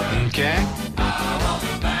 Okay.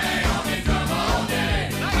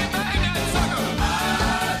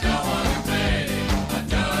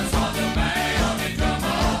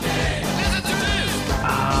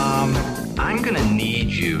 need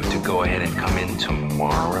you to go ahead and come in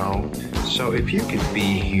tomorrow. So if you could be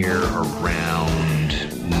here around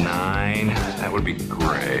 9, that would be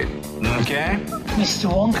great. Okay? Mr.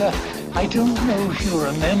 Wonka, I don't know if you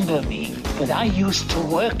remember me, but I used to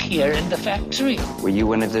work here in the factory. Were you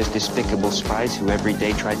one of those despicable spies who every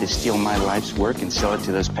day tried to steal my life's work and sell it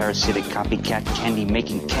to those parasitic copycat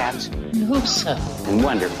candy-making cats? No, sir. And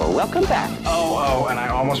wonderful. Welcome back. Oh, and I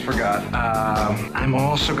almost forgot. I'm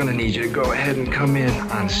also going to need you to go ahead and come in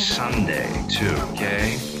on Sunday, too,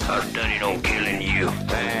 okay? I studied on killing you.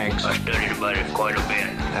 Thanks. I studied about it quite a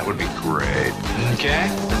bit. That would be great. Okay?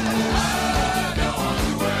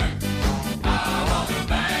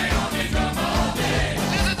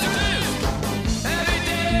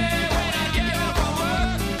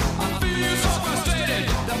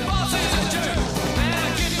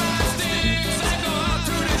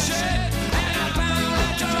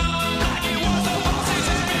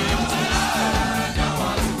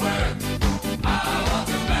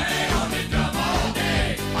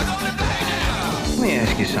 Let me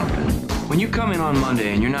ask you something. When you come in on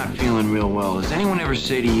Monday and you're not feeling real well, does anyone ever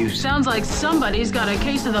say to you... Sounds like somebody's got a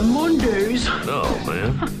case of the Mondays. Oh,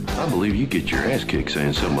 man. I believe you get your ass kicked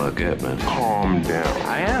saying something like that, man. Calm down.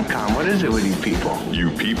 I am calm. What is it with you people?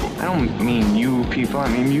 You people. I don't mean you people. I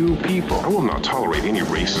mean you people. I will not tolerate any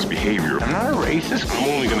racist behavior. I'm not a racist. I'm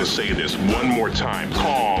only going to say this one more time.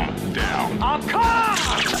 Calm down. Encore!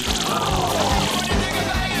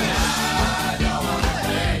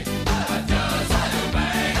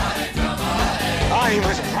 I'm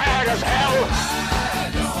as mad as hell,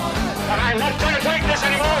 and I'm not going to take this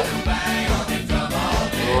anymore.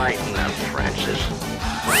 Lighten up, Francis.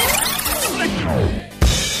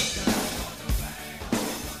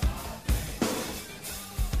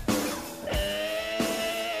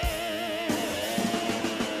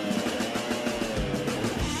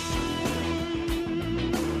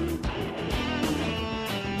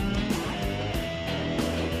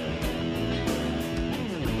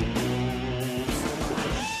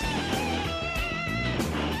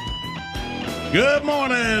 Good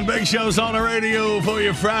morning. Big Show's on the radio for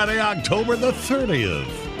you Friday, October the 30th.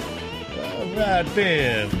 All right,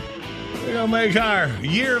 then. We're going to make our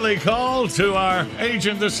yearly call to our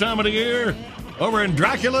agent this time of the year over in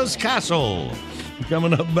Dracula's Castle.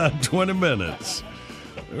 Coming up about 20 minutes.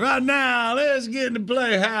 Right now, let's get into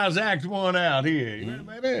Playhouse Act 1 out here. You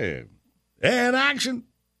ready, baby? And action.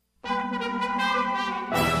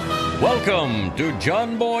 Welcome to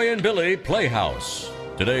John Boy and Billy Playhouse.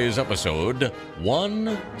 Today's episode,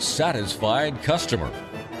 One Satisfied Customer.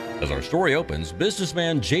 As our story opens,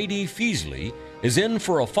 businessman J.D. Feasley is in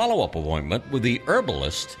for a follow-up appointment with the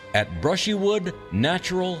herbalist at Brushywood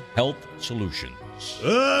Natural Health Solutions.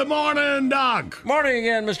 Good morning, Doc. Morning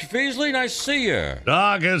again, Mr. Feasley. Nice to see you.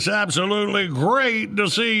 Doc, it's absolutely great to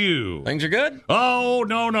see you. Things are good? Oh,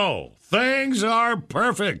 no. Things are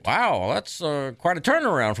perfect. Wow, that's quite a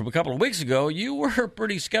turnaround from a couple of weeks ago. You were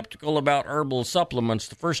pretty skeptical about herbal supplements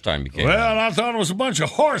the first time you came. Well, I thought it was a bunch of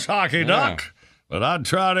horse hockey, Doc. But I'd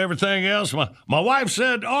tried everything else. My wife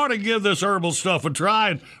said, ought to give this herbal stuff a try.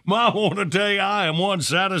 And I want to tell you, I am one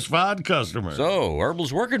satisfied customer. So,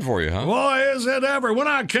 herbal's working for you, huh? Boy, is it ever. When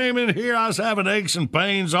I came in here, I was having aches and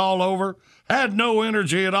pains all over. Had no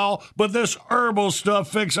energy at all. But this herbal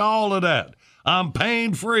stuff fixed all of that. I'm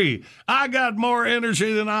pain-free. I got more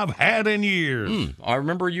energy than I've had in years. I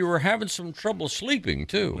remember you were having some trouble sleeping,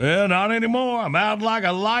 too. Yeah, not anymore. I'm out like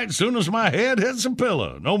a light as soon as my head hits a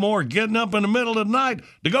pillow. No more getting up in the middle of the night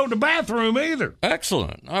to go to the bathroom either.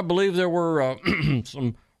 Excellent. I believe there were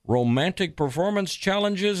some romantic performance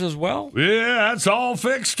challenges as well? Yeah, that's all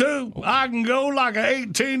fixed, too. I can go like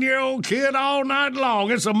an 18-year-old kid all night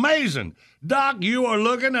long. It's amazing. Doc, you are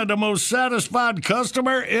looking at the most satisfied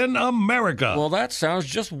customer in America. Well, that sounds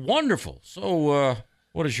just wonderful. So,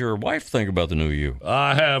 what does your wife think about the new you?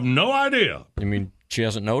 I have no idea. You mean she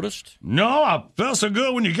hasn't noticed? No, I felt so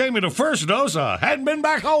good when you gave me the first dose, I hadn't been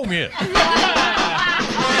back home yet.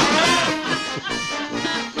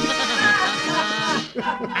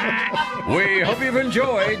 We hope you've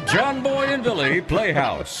enjoyed John Boy and Billy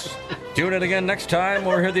Playhouse. Tune in again next time.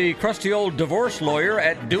 We'll hear the crusty old divorce lawyer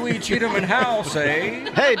at Dewey, Cheatham and Howe say,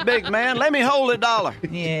 "Hey, big man, let me hold $1."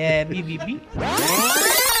 Yeah, beep.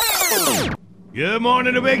 Good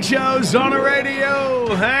morning, the Big Show's on the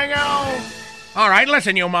radio. Hang on. All right,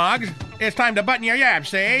 listen, you mugs. It's time to button your yaps,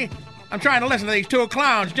 see? I'm trying to listen to these two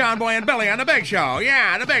clowns, John Boy and Billy, on The Big Show.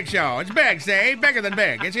 Yeah, The Big Show. It's big, see? Bigger than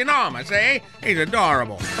big. It's enormous, see? He's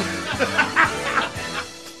adorable.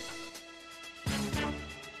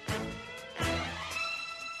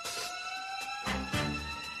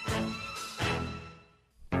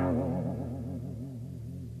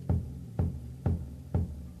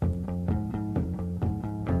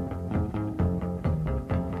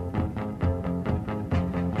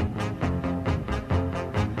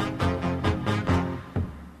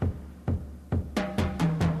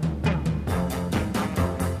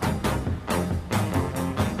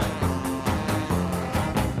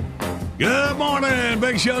 Good morning.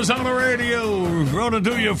 Big Show's on the radio. Running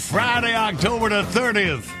to you Friday, October the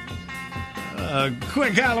 30th.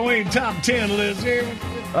 Quick Halloween top 10 list here.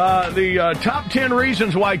 The top 10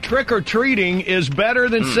 reasons why trick-or-treating is better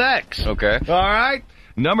than sex. Okay. All right.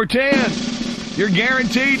 Number 10. You're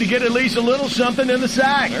guaranteed to get at least a little something in the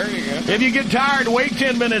sack. There you go. If you get tired, wait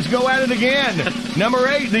 10 minutes. Go at it again. Number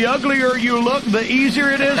 8. The uglier you look, the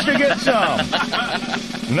easier it is to get some.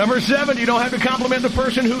 Number 7. You don't have to compliment the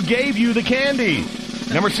person who gave you the candy.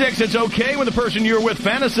 Number 6. It's okay when the person you're with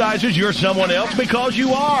fantasizes you're someone else because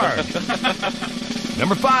you are.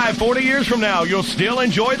 Number 5. 40 years from now, you'll still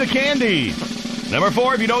enjoy the candy. Number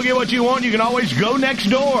 4, if you don't get what you want, you can always go next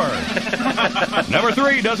door. Number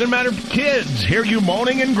 3, doesn't matter if kids hear you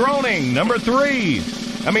moaning and groaning. Number 2,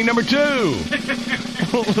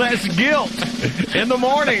 less guilt in the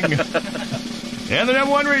morning. And the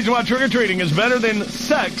number 1 reason why trick-or-treating is better than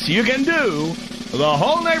sex you can do the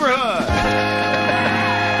whole neighborhood.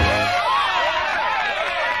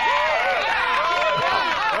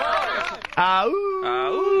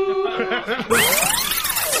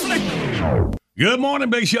 Good morning,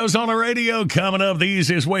 Big Show's on the radio. Coming up, the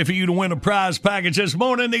easiest way for you to win a prize package this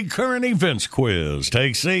morning, the current events quiz.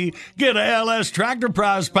 Take C, get a LS Tractor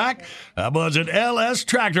prize pack. A budget LS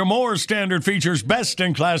Tractor, more standard features,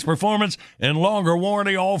 best-in-class performance, and longer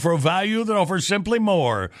warranty, all for a value that offers simply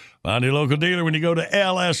more. Find your local dealer when you go to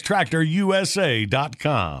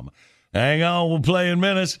lstractorusa.com. Hang on, we'll play in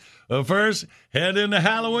minutes. First, head into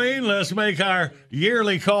Halloween. Let's make our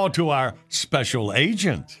yearly call to our special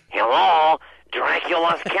agent. Hello,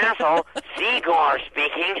 Dracula's Castle, Seagar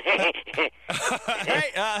speaking.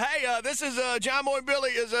 Hey, this is John Boy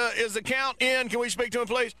Billy. Is the Count in? Can we speak to him,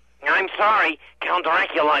 please? I'm sorry, Count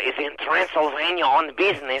Dracula is in Transylvania on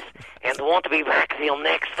business and won't be back till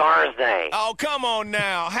next Thursday. Oh, come on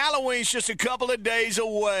now. Halloween's just a couple of days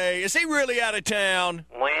away. Is he really out of town?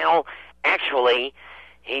 Well, actually,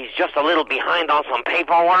 he's just a little behind on some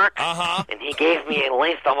paperwork. Uh-huh. And he gave me a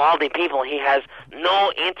list of all the people he has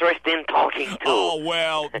no interest in talking to. Oh,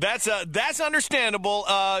 well, that's understandable.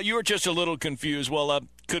 You were just a little confused. Well,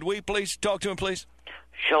 could we please talk to him, please?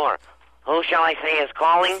 Sure. Who shall I say is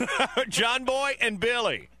calling? John Boy and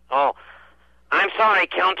Billy. Oh, I'm sorry,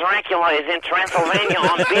 Count Dracula is in Transylvania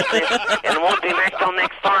on business and won't be back till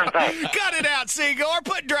next Thursday. Cut it out, Seagar.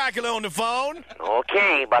 Put Dracula on the phone.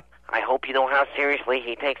 Okay, but I hope you know how seriously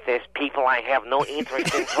he takes this people I have no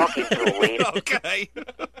interest in talking to lead. Okay.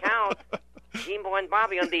 Count, Jimbo and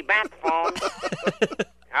Bobby on the bat phone.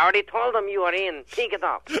 I already told them you are in. Pick it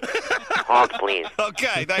up. Hold, please.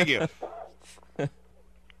 Okay, thank you.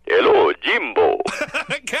 Hello, Jimbo.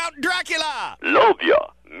 Count Dracula. Love ya.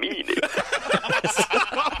 Mean it.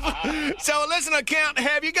 So, listen, Count,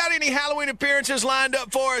 have you got any Halloween appearances lined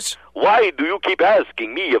up for us? Why do you keep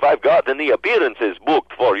asking me if I've got any appearances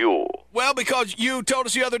booked for you? Well, because you told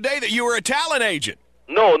us the other day that you were a talent agent.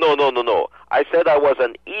 No. I said I was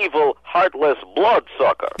an evil, heartless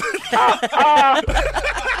bloodsucker.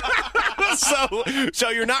 So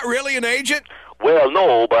you're not really an agent? Well,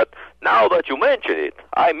 no, but now that you mention it,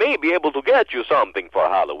 I may be able to get you something for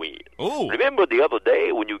Halloween. Ooh. Remember the other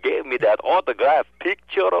day when you gave me that autographed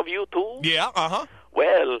picture of you two? Yeah, uh-huh.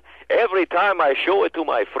 Well, every time I show it to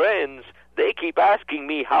my friends, they keep asking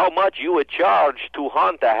me how much you would charge to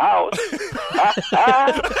haunt a house.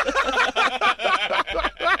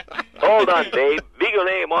 Hold on, babe. Bigger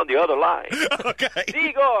name on the other line. Okay.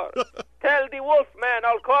 Igor, tell the Wolfman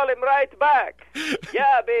I'll call him right back.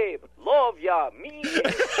 Yeah, babe. Love ya. Me.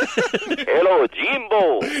 Hello,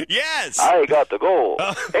 Jimbo. Yes. I got to go.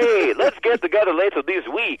 Hey, let's get together later this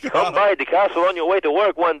week. Come by the castle on your way to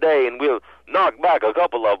work one day and we'll knock back a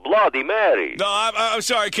couple of Bloody Marys. No, I'm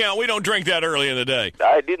sorry, Count. We don't drink that early in the day.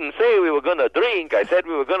 I didn't say we were going to drink. I said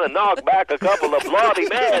we were going to knock back a couple of Bloody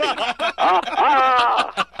Marys.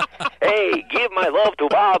 Hey, give my love to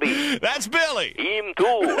Bobby. That's Billy. Him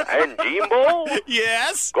too. And Jimbo?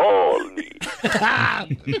 Yes? Call me.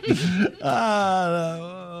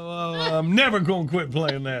 I'm never going to quit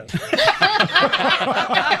playing that.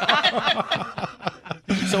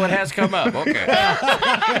 So it has come up. Okay.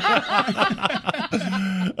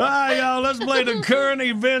 All right, y'all, let's play the current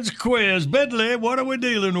events quiz. Bentley, what are we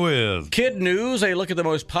dealing with? Kid News, a look at the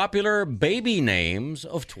most popular baby names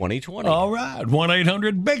of 2020. All right,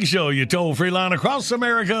 1-800-BIG-SHOW, your toll-free line across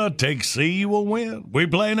America. Take C, you will win. We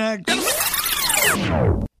play next.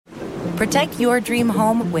 Protect your dream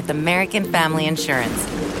home with American Family Insurance.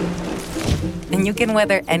 And you can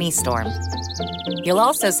weather any storm. You'll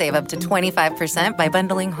also save up to 25% by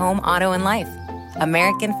bundling home, auto, and life.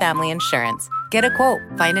 American Family Insurance. Get a quote.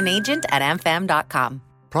 Find an agent at amfam.com.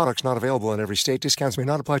 Products not available in every state. Discounts may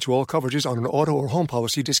not apply to all coverages on an auto or home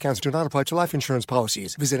policy. Discounts do not apply to life insurance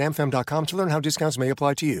policies. Visit amfam.com to learn how discounts may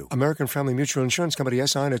apply to you. American Family Mutual Insurance Company,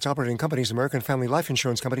 S.I. and its operating companies, American Family Life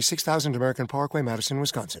Insurance Company, 6000 American Parkway, Madison,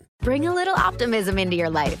 Wisconsin. Bring a little optimism into your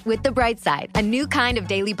life with The Bright Side, a new kind of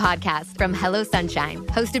daily podcast from Hello Sunshine,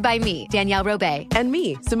 hosted by me, Danielle Robay. And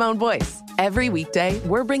me, Simone Boyce. Every weekday,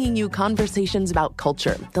 we're bringing you conversations about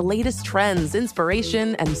culture, the latest trends,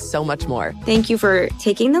 inspiration, and so much more. Thank you for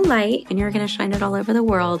taking the light, and you're going to shine it all over the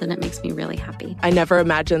world, and it makes me really happy. I never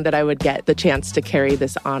imagined that I would get the chance to carry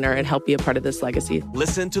this honor and help be a part of this legacy.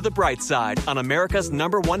 Listen to The Bright Side on America's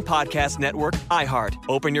 #1 podcast network, iHeart.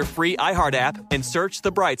 Open your free iHeart app and search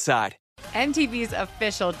The Bright Side. MTV's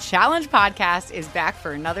official Challenge podcast is back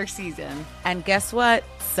for another season. And guess what?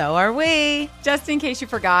 So are we. Just in case you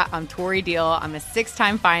forgot, I'm Tori Deal. I'm a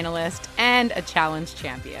 6-time finalist and a Challenge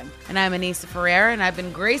champion. And I'm Anissa Ferreira, and I've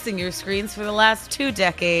been gracing your screens for the last 2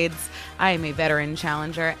 decades. I am a veteran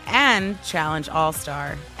challenger and Challenge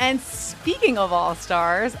All-Star. And speaking of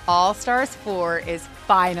All-Stars, All-Stars 4 is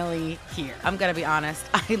finally here. I'm going to be honest.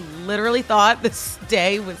 I literally thought this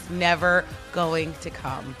day was never going to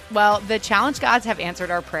come. Well, the Challenge gods have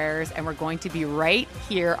answered our prayers, and we're going to be right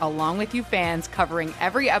here along with you fans covering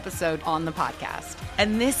every episode on the podcast.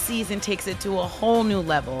 And this season takes it to a whole new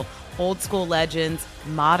level. Old school legends,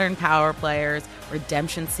 modern power players,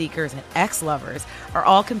 redemption seekers, and ex-lovers are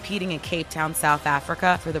all competing in Cape Town, South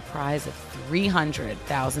Africa for the prize of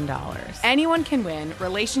 $300,000. Anyone can win,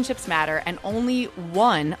 relationships matter, and only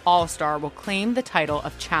one All-Star will claim the title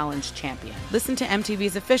of Challenge champion. Listen to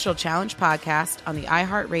MTV's official Challenge podcast on the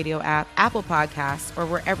iHeartRadio app, Apple Podcasts, or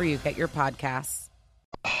wherever you get your podcasts.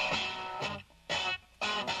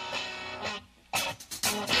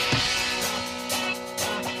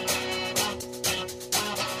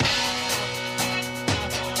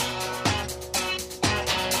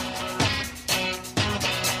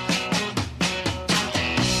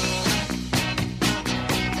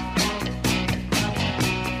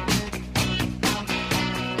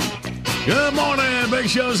 Good morning. Big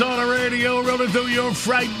Show's on the radio, rolling through your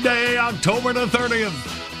Friday, October the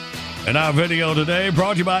 30th. And our video today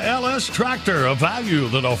brought to you by LS Tractor, a value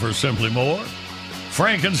that offers simply more.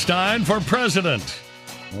 Frankenstein for president.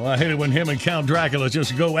 Well, I hate it when him and Count Dracula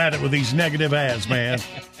just go at it with these negative ads, man.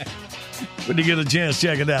 When you get a chance,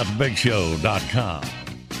 check it out at BigShow.com.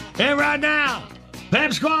 And right now,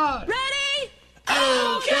 Pep Squad. Ready?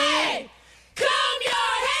 Okay. Comb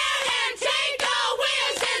your hair and take a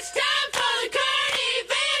whiz. It's time for the current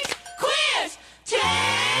events quiz.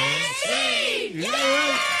 Taxi!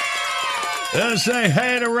 Yeah! Let's say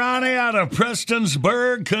hey to Ronnie out of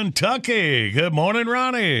Prestonsburg, Kentucky. Good morning,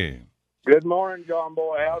 Ronnie. Good morning, John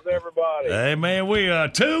Boy. How's everybody? Hey, man, we are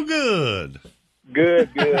too good. Good.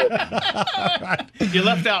 You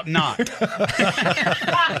left out not.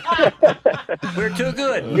 We're too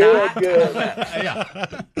good. Good. Yeah.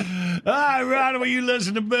 All right, Ronnie, will you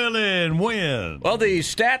listen to Billy and win? Well, the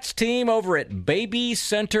stats team over at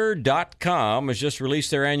babycenter.com has just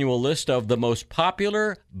released their annual list of the most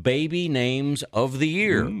popular baby names of the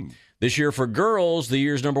year. This year for girls, the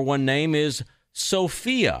year's #1 name is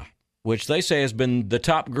Sophia, which they say has been the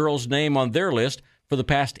top girl's name on their list for the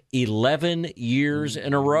past 11 years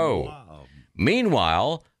in a row. Wow.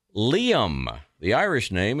 Meanwhile, Liam, the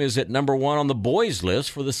Irish name, is at #1 on the boys' list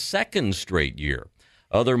for the 2nd straight year.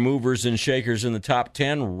 Other movers and shakers in the top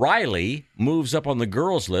 10, Riley moves up on the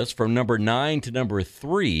girls' list from #9 to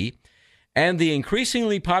 #3, and the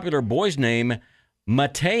increasingly popular boys' name,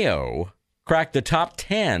 Mateo, cracked the top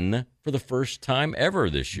 10 for the first time ever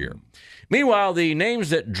this year. Meanwhile, the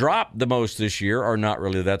names that dropped the most this year are not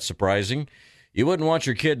really that surprising. You wouldn't want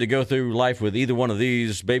your kid to go through life with either one of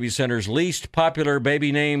these. Baby Center's least popular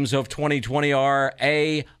baby names of 2020 are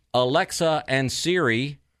A, Alexa and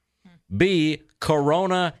Siri, B,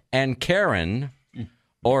 Corona and Karen,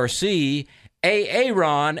 or C,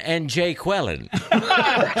 Aaron and Jay Quellen.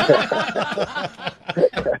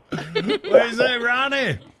 What do you say,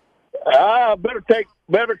 Ronnie? Better take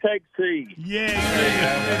C. Yeah,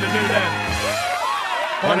 good to do that.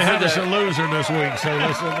 One had us a loser this week, so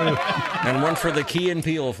let's do it. And one for the Key and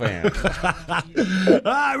Peele fans. All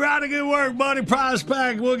right, Ronnie, good work, buddy. Prize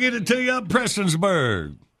pack. We'll get it to you up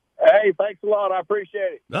Prestonsburg. Hey, thanks a lot. I appreciate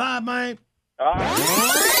it. All right, man. All right.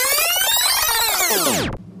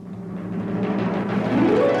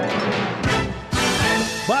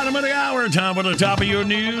 Bottom of the hour, time for the top of your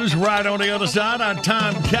news. Right on the other side, our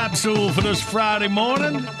time capsule for this Friday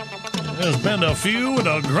morning. There's been a few with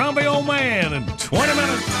a grumpy old man in 20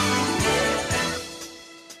 minutes.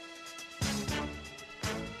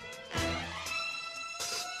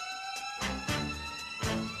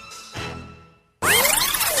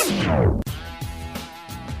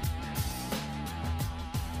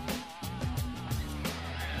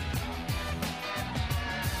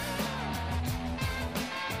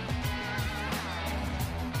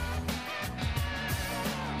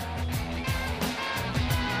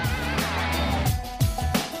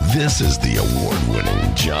 This is the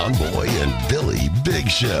award-winning John Boy and Billy Big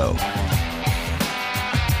Show.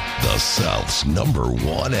 The South's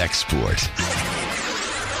 #1 export.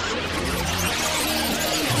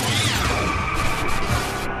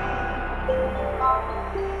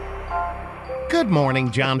 Good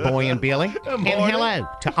morning, John Boy and Billy. And morning. hello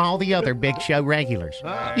to all the other Big Show regulars.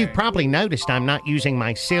 Hi. You've probably noticed I'm not using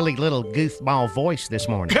my silly little goofball voice this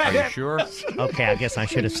morning. Are you sure? Okay, I guess I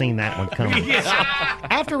should have seen that one coming.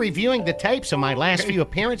 After reviewing the tapes of my last few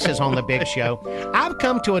appearances on the Big Show, I've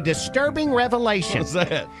come to a disturbing revelation. What's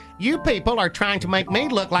that? You people are trying to make me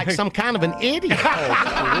look like some kind of an idiot.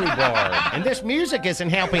 And this music isn't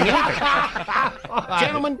helping either.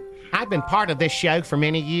 Gentlemen, I've been part of this show for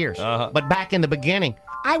many years, but back in the beginning,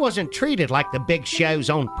 I wasn't treated like the Big Show's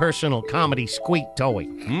own personal comedy squeak toy.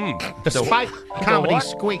 Despite comedy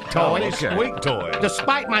squeak toys, Squeak toy.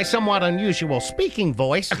 despite my somewhat unusual speaking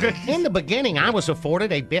voice, in the beginning I was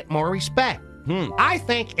afforded a bit more respect. I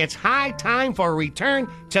think it's high time for a return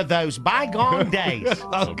to those bygone days.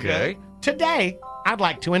 Okay. Today, I'd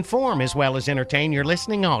like to inform as well as entertain your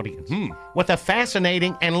listening audience with a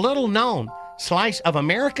fascinating and little-known slice of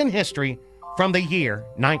American history from the year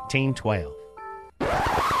 1912.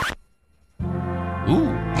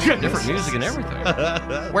 Ooh, different music and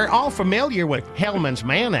everything. We're all familiar with Hellman's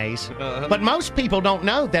mayonnaise, but most people don't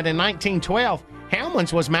know that in 1912,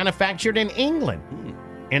 Hellman's was manufactured in England.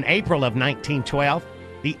 In April of 1912,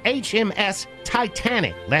 the HMS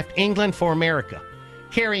Titanic left England for America,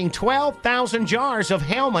 carrying 12,000 jars of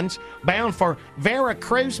Hellman's bound for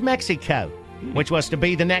Veracruz, Mexico, which was to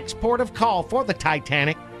be the next port of call for the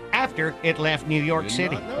Titanic after it left New York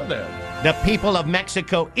City. Know that. The people of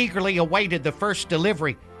Mexico eagerly awaited the first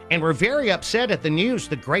delivery and were very upset at the news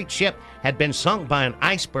the great ship had been sunk by an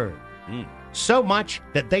iceberg. So much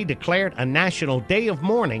that they declared a national day of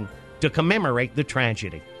mourning to commemorate the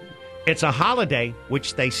tragedy. It's a holiday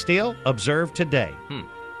which they still observe today.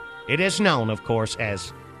 It is known, of course,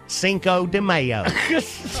 as Cinco de Mayo.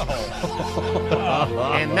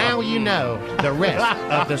 And now you know the rest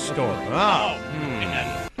of the story.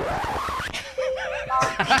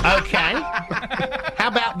 Okay. How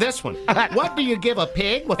about this one? What do you give a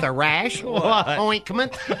pig with a rash?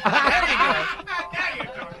 Ointment.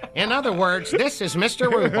 In other words, this is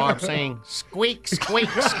Mr. Rhubarb saying, squeak, squeak,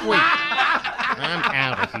 squeak. I'm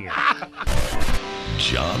out of here.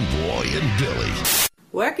 John Boy and Billy.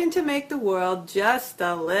 Working to make the world just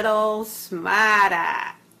a little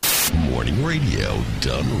smarter. Morning radio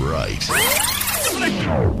done right.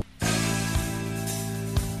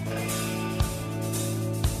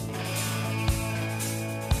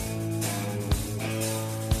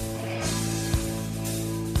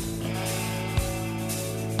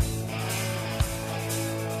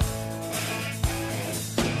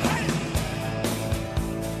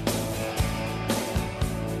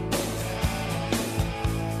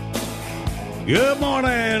 Good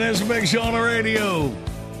morning. It's Big Show on the radio.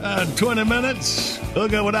 20 minutes.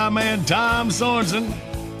 Hook up with our man Tom Sorensen.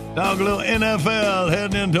 Talk a little NFL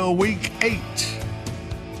heading into week 8.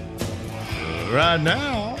 Right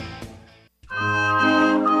now.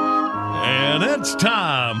 And it's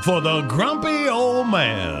time for the grumpy old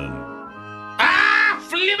man. Ah,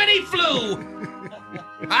 flippity flu!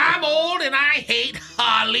 I'm old and I hate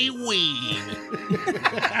Halloween.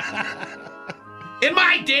 In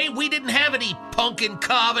my day, we didn't have any pumpkin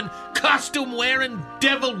carving, costume wearing,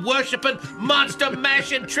 devil worshiping, monster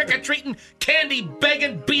mashing, trick or treating, candy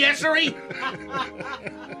begging BSery.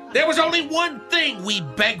 There was only one thing we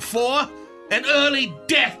begged for: an early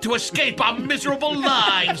death to escape our miserable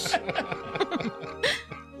lives.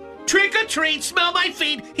 Trick or treat, smell my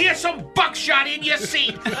feet, here's some buckshot in your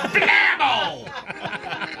seat. Blammo!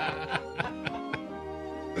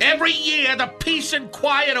 Every year, the peace and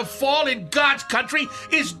quiet of fall in God's country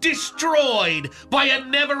is destroyed by a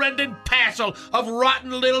never-ending passel of rotten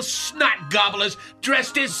little snot gobblers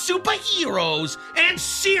dressed as superheroes and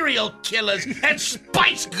serial killers and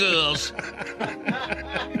Spice Girls.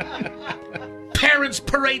 Parents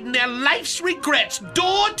parading their life's regrets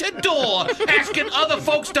door to door, asking other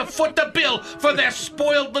folks to foot the bill for their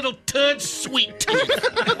spoiled little turd sweet tooth.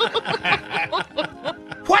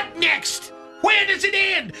 What next? Where does it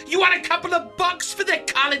end? You want a couple of bucks for their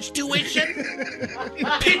college tuition?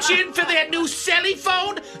 Pitch in for their new celly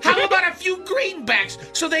phone? How about a few greenbacks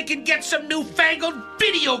so they can get some newfangled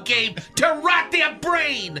video game to rot their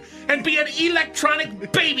brain and be an electronic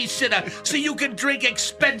babysitter so you can drink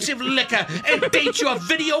expensive liquor and date your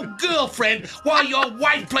video girlfriend while your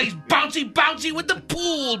wife plays bouncy bouncy with the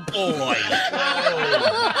pool boy?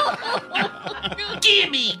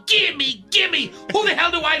 Gimme, gimme, gimme. Who the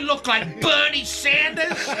hell do I look like, Bernie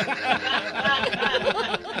Sanders?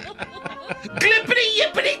 Glippity,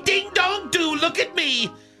 yippity, ding dong do, look at me.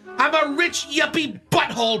 I'm a rich, yuppie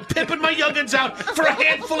butthole pimping my young'uns out for a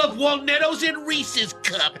handful of Walnettos and Reese's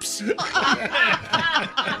cups.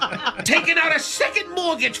 Taking out a second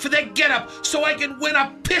mortgage for their getup so I can win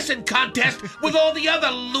a pissing contest with all the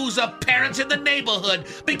other loser parents in the neighborhood,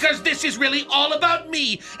 because this is really all about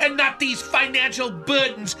me and not these financial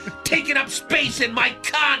burdens taking up space in my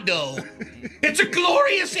condo. It's a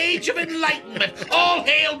glorious age of enlightenment. All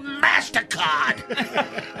hail MasterCard.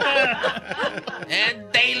 And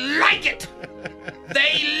they like it.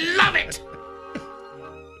 They love it.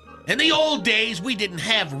 In the old days, we didn't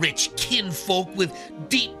have rich kinfolk with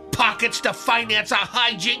deep pockets to finance our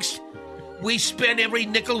hijinks. We spent every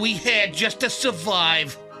nickel we had just to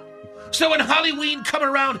survive. So when Halloween come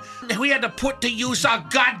around, we had to put to use our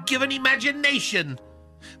God-given imagination.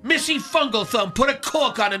 Missy Fungal Thumb put a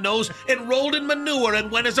cork on her nose and rolled in manure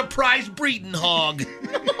and went as a prize breeding hog.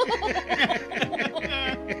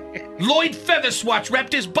 Lloyd Featherswatch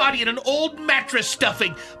wrapped his body in an old mattress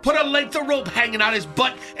stuffing, put a length of rope hanging out his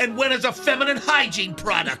butt, and went as a feminine hygiene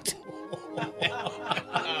product.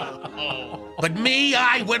 But me,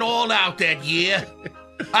 I went all out that year.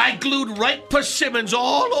 I glued ripe persimmons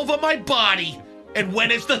all over my body and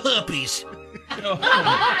went as the herpes.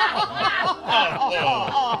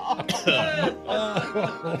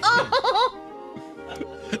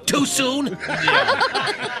 Too soon?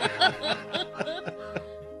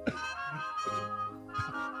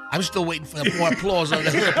 I'm still waiting for more applause on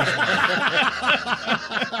the herpes.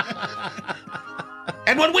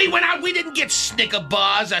 And when we went out, we didn't get Snicker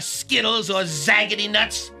bars or Skittles or Zaggity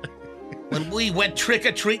Nuts. When we went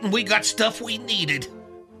trick-or-treating, we got stuff we needed.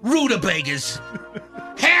 Rutabagas,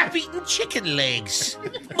 half-eaten chicken legs,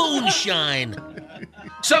 moonshine.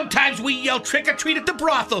 Sometimes we yelled trick-or-treat at the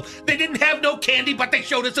brothel. They didn't have no candy, but they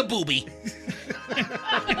showed us a boobie.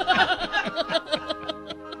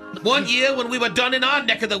 One year, when we were done in our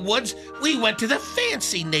neck of the woods, we went to the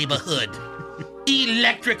fancy neighborhood.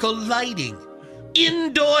 Electrical lighting,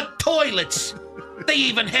 indoor toilets. They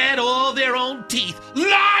even had all their own teeth.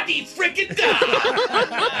 Lordy frickin'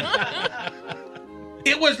 God!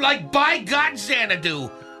 It was like by God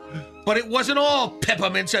Xanadu. But it wasn't all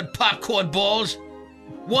peppermints and popcorn balls.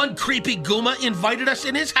 One creepy Gooma invited us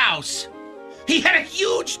in his house. He had a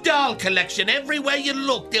huge doll collection. Everywhere you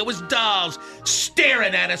looked, there was dolls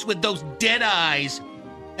staring at us with those dead eyes.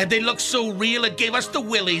 And they looked so real, it gave us the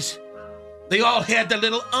willies. They all had their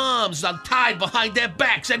little arms untied behind their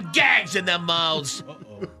backs and gags in their mouths.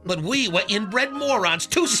 But we were inbred morons,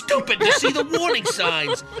 too stupid to see the warning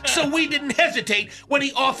signs. So we didn't hesitate when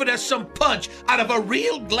he offered us some punch out of a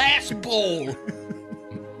real glass bowl.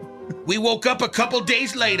 We woke up a couple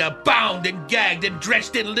days later, bound and gagged and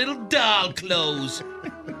dressed in little doll clothes.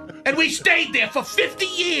 And we stayed there for 50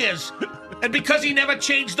 years. And because he never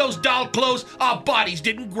changed those doll clothes, our bodies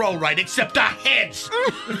didn't grow right, except our heads.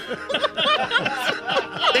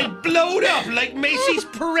 They blowed up like Macy's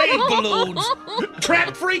parade balloons.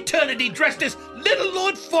 Trapped for eternity, dressed as little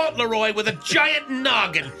Lord Fauntleroy with a giant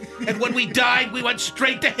noggin. And when we died, we went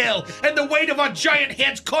straight to hell. And the weight of our giant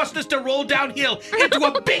heads caused us to roll downhill into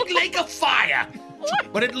a big lake of fire.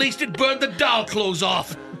 But at least it burned the doll clothes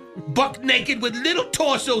off. Buck naked with little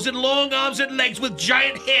torsos and long arms and legs with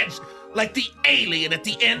giant heads, like the alien at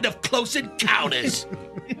the end of Close Encounters.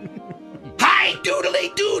 Hi,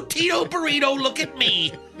 doodly-doo, Tito Burrito, look at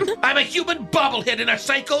me. I'm a human bobblehead in a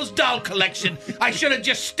psycho's doll collection. I should have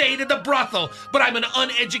just stayed in the brothel, but I'm an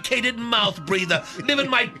uneducated mouth breather, living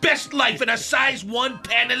my best life in a size 1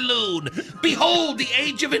 pantaloon. Behold the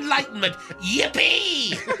age of enlightenment.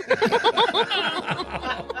 Yippee!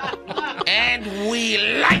 And we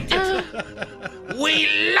liked it.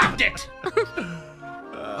 We loved it.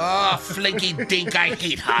 Oh, flinky dink, I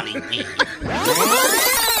hate Halloween.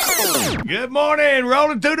 Good morning.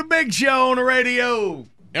 Rolling through the big show on the radio.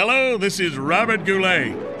 Hello, this is Robert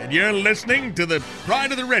Goulet, and you're listening to the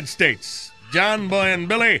Pride of the Red States, John Boy and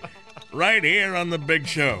Billy, right here on the Big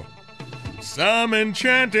Show. Some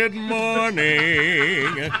enchanted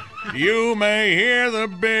morning, you may hear the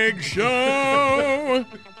Big Show.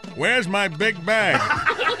 Where's my big bag?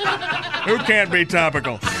 Who can't be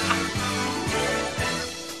topical?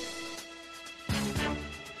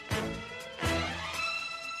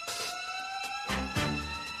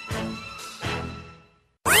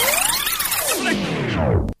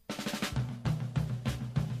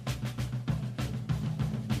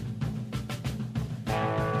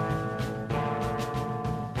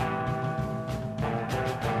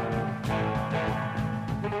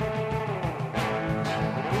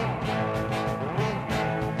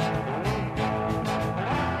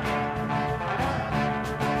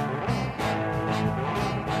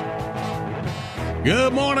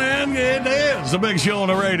 Good morning. It is the Big Show on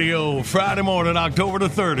the radio. Friday morning, October the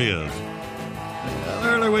 30th.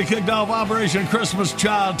 Earlier, we kicked off Operation Christmas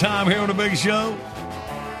Child Time here on the Big Show.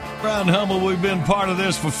 Proud and humble, we've been part of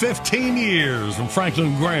this for 15 years from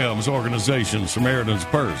Franklin Graham's organization, Samaritan's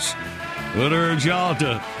Purse. Would urge y'all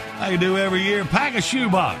to, how you do every year, pack a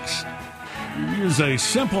shoebox. Use a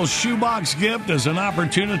simple shoebox gift as an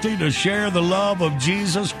opportunity to share the love of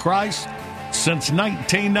Jesus Christ. Since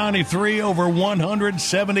 1993, over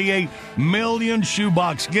 178 million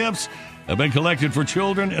shoebox gifts have been collected for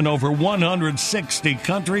children in over 160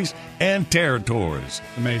 countries and territories.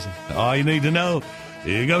 Amazing. All you need to know,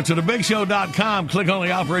 you go to thebigshow.com, click on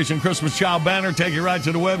the Operation Christmas Child banner, take you right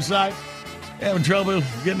to the website. Having trouble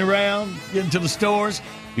getting around, getting to the stores,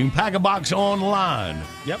 you can pack a box online.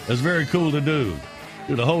 Yep. That's very cool to do.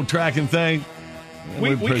 Do the whole tracking thing.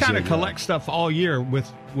 We kind of collect stuff all year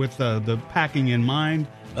with the packing in mind.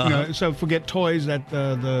 You know, so if we get toys at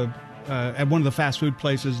at one of the fast food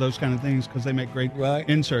places, those kind of things, because they make great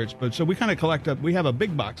inserts. But so we kind of collect up. We have a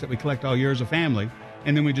big box that we collect all year as a family,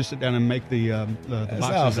 and then we just sit down and make the boxes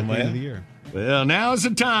awesome, at the end man. of the year. Well, now is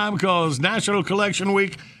the time because National Collection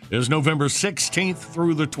Week is November 16th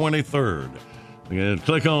through the 23rd. You can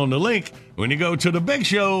click on the link when you go to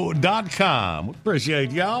thebigshow.com.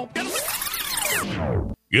 Appreciate y'all.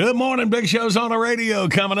 Good morning, Big Show's on the radio.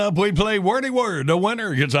 Coming up, we play Wordy Word. The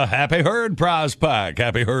winner gets a Happy Herd prize pack.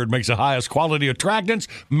 Happy Herd makes the highest quality attractants,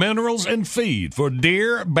 minerals, and feed for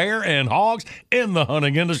deer, bear, and hogs in the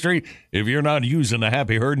hunting industry. If you're not using the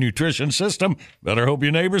Happy Herd nutrition system, better hope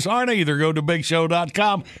your neighbors aren't either. Go to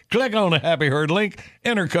bigshow.com, click on the Happy Herd link,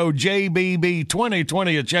 enter code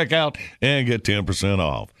JBB2020 at checkout, and get 10%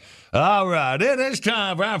 off. All right, it is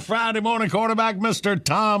time for our Friday morning quarterback, Mr.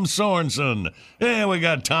 Tom Sorensen. And we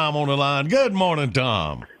got Tom on the line. Good morning,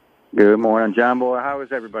 Tom. Good morning, John Boy. How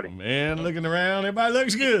is everybody? Man, looking around, everybody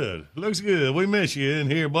looks good. Looks good. We miss you in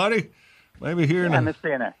here, buddy. Maybe here in a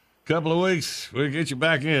couple of weeks, we'll get you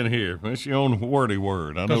back in here. That's your own wordy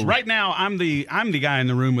word. Because right now, I'm the guy in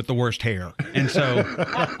the room with the worst hair, and so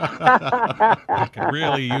I could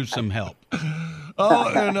really use some help. Oh,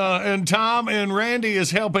 and Tom and Randy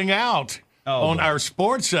is helping out on our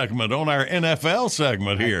sports segment, on our NFL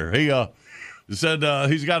segment here. He said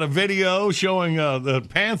he's got a video showing the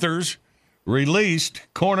Panthers released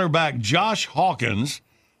cornerback Josh Hawkins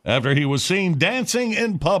after he was seen dancing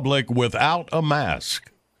in public without a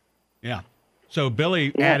mask. Yeah. So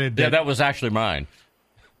Billy added Yeah, that was actually mine.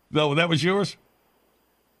 No, that was yours?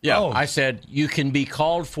 Yeah, Oh. I said you can be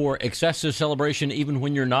called for excessive celebration even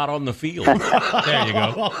when you're not on the field. There you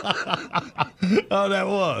go. Oh, that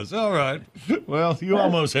was. All right. Well, you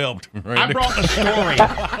almost helped, Randy. I brought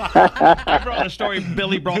the story.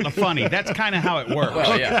 Billy brought the funny. That's kind of how it works.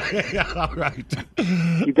 Well, yeah. Yeah, all right.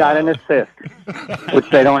 You got an assist, which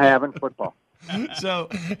they don't have in football. So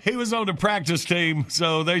he was on the practice team,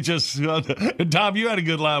 so they just Tom, you had a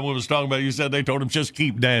good line when we was talking about it. You said they told him just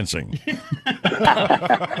keep dancing.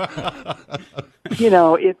 You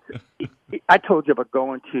know, I told you about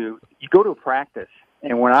you go to a practice,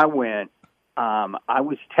 and when I went, I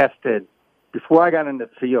was tested. Before I got in the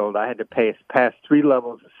field, I had to pass 3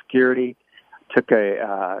 levels of security, took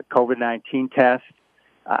a COVID-19 test,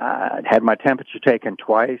 had my temperature taken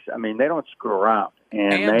twice. I mean, they don't screw around.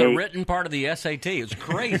 And the written part of the SAT. It's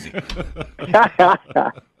crazy.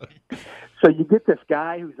 So you get this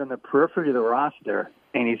guy who's on the periphery of the roster,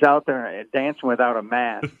 and he's out there dancing without a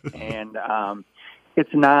mask. And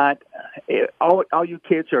it's not all you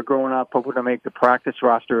kids are growing up hoping to make the practice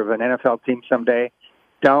roster of an NFL team someday.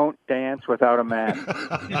 Don't dance without a mask.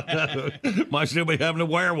 Might still be having to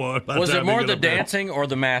wear one. Was it more the dancing or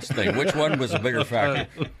the mask thing? Which one was a bigger factor?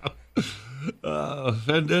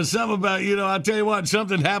 And there's something about, I tell you what,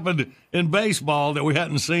 something happened in baseball that we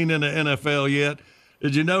hadn't seen in the NFL yet.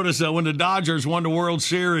 Did you notice that when the Dodgers won the World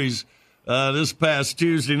Series this past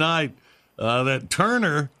Tuesday night, that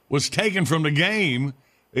Turner was taken from the game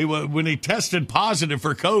when he tested positive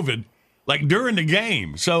for COVID, like during the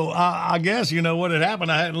game. So I guess, what had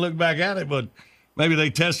happened, I hadn't looked back at it, but maybe they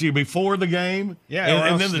tested you before the game. Yeah,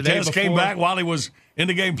 and then the test came back while he was in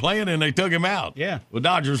the game playing, and they took him out. Yeah. The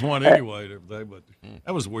Dodgers won anyway and everything, but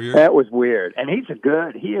that was weird. That was weird. And he is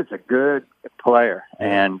a good player.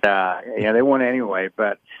 And, they won anyway.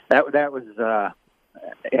 But that was,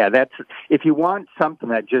 that's, if you want something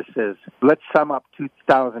that just says, let's sum up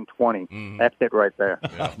 2020, that's it right there.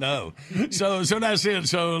 Yeah, no. So that's it.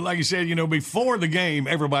 So like you said, before the game,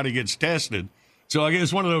 everybody gets tested. So I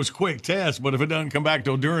guess one of those quick tests, but if it doesn't come back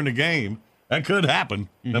till during the game, that could happen.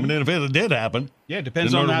 I mean, if it did happen, it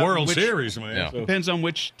depends on the the World Series, man. Yeah. So. Depends on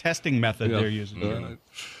which testing method they're using.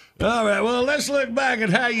 All right, well, let's look back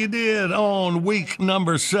at how you did on week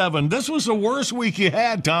number 7. This was the worst week you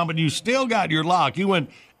had, Tom, but you still got your lock. You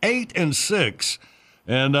went 8-6.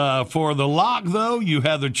 And for the lock, though, you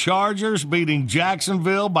had the Chargers beating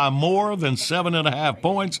Jacksonville by more than 7.5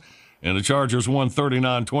 points, and the Chargers won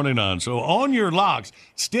 39-29. So on your locks,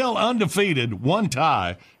 still undefeated, one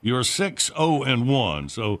tie, you're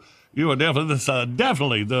 6-0-1. So you are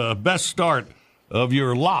definitely the best start of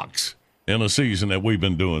your locks in a season that we've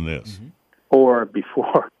been doing this. Or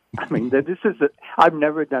before. I mean, I've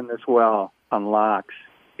never done this well on locks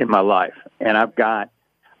in my life, and I've got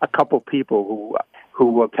a couple people who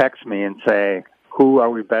will text me and say, who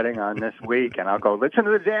are we betting on this week? And I'll go, listen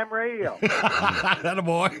to the damn radio.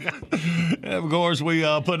 Attaboy. And of course, we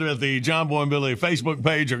put it at the John Boy and Billy Facebook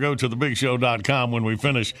page, or go to thebigshow.com when we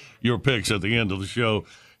finish your picks at the end of the show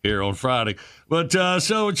here on Friday. But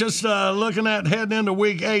so just looking at heading into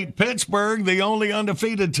week 8, Pittsburgh, the only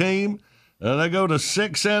undefeated team, they go to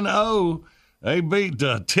 6-0. They beat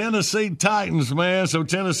the Tennessee Titans, man. So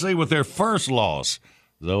Tennessee with their first loss.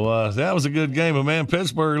 So that was a good game. But, man,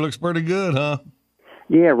 Pittsburgh looks pretty good, huh?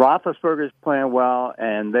 Yeah, Roethlisberger's playing well,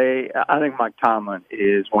 and I think Mike Tomlin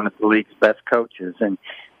is one of the league's best coaches. And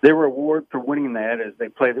their reward for winning that is they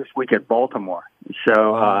play this week at Baltimore.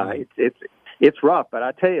 So it's rough. But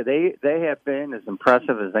I tell you, they have been as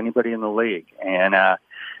impressive as anybody in the league. And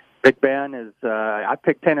Big Ben is I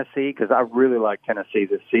picked Tennessee because I really like Tennessee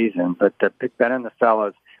this season. But Big Ben and the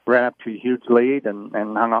fellas ran up to a huge lead and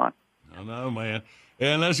hung on. I know, man.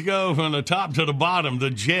 And let's go from the top to the bottom. The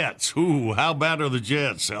Jets. Ooh, how bad are the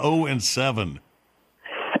Jets? 0-7.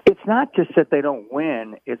 It's not just that they don't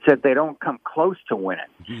win; it's that they don't come close to winning.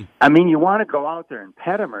 Mm-hmm. I mean, you want to go out there and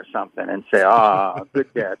pet them or something and say, good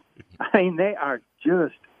Jets. I mean, they are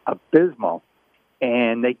just abysmal,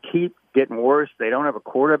 and they keep getting worse. They don't have a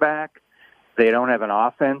quarterback. They don't have an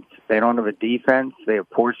offense. They don't have a defense. They have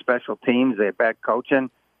poor special teams. They have bad coaching.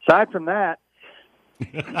 Aside from that,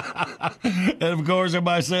 and of course,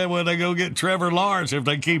 everybody said, well, they go get Trevor Lawrence if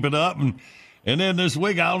they keep it up. And then this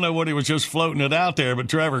week, I don't know what he was just floating it out there, but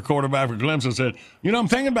Trevor, quarterback for Clemson, said, I'm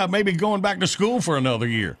thinking about maybe going back to school for another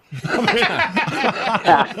year. I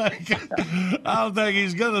don't think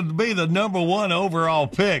he's going to be the number 1 overall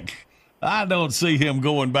pick. I don't see him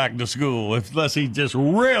going back to school unless he just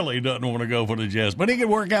really doesn't want to go for the Jets. But he could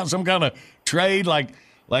work out some kind of trade like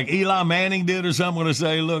Eli Manning did or something, to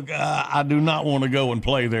say, look, I do not want to go and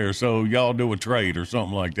play there, so y'all do a trade or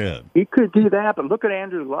something like that. He could do that, but look at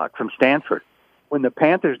Andrew Luck from Stanford. When the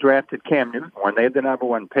Panthers drafted Cam Newton, when they had the number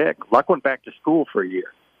 1 pick, Luck went back to school for a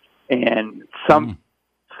year. And some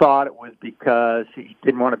thought it was because he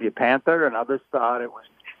didn't want to be a Panther, and others thought it was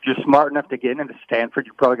just smart enough to get into Stanford.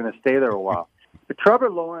 You're probably going to stay there a while. But Trevor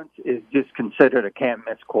Lawrence is just considered a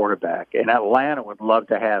can't-miss quarterback, and Atlanta would love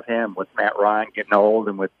to have him with Matt Ryan getting old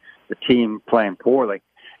and with the team playing poorly.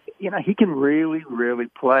 He can really, really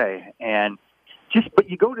play. But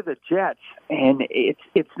you go to the Jets, and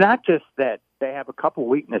it's not just that they have a couple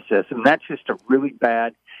weaknesses, and that's just a really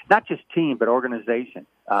bad, not just team, but organization.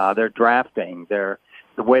 Their drafting, the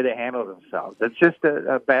way they handle themselves. It's just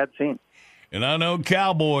a bad team. And I know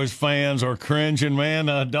Cowboys fans are cringing, man.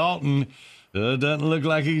 Dalton doesn't look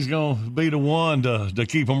like he's going to be the one to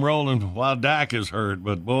keep them rolling while Dak is hurt.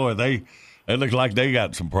 But, boy, they look like they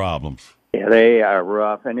got some problems. Yeah, they are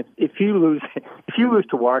rough. And if you lose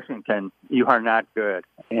to Washington, you are not good.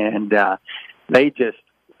 And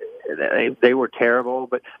they were terrible.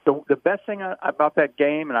 But the best thing about that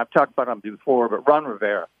game, and I've talked about him before, but Ron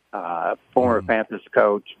Rivera, former Panthers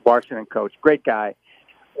coach, Washington coach, great guy.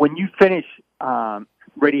 When you finish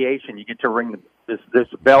radiation, you get to ring this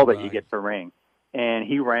bell that you get to ring. And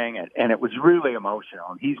he rang it, and it was really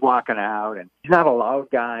emotional. He's walking out, and he's not a loud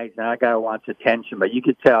guy. He's not a guy who wants attention, but you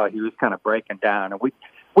could tell he was kind of breaking down. And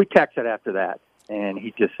we texted after that, and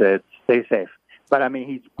he just said, stay safe. But, I mean,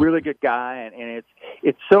 he's a really good guy, and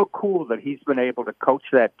it's so cool that he's been able to coach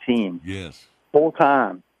that team full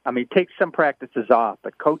time. I mean, take some practices off,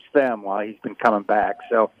 but coach them while he's been coming back.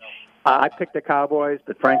 So I picked the Cowboys,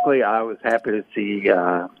 but frankly, I was happy to see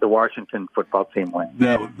the Washington football team win.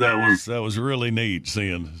 That was really neat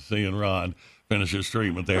seeing Ron finish his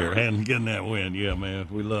treatment there and getting that win. Yeah, man,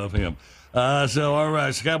 we love him. So, all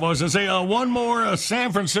right, Cowboys. Let's say one more.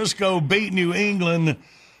 San Francisco beat New England.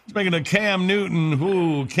 Speaking of Cam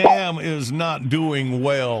Newton, Cam is not doing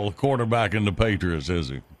well quarterbacking the Patriots, is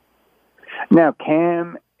he? Now,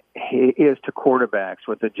 Cam is to quarterbacks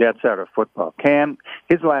with the Jets out of football. Cam,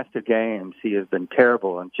 his last 2 games, he has been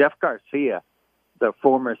terrible. And Jeff Garcia, the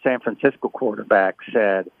former San Francisco quarterback,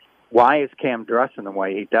 said, why is Cam dressing the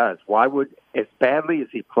way he does? Why would, as badly as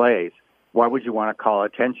he plays, why would you want to call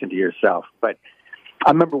attention to yourself? But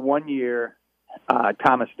I remember one year,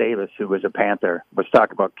 Thomas Davis, who was a Panther, was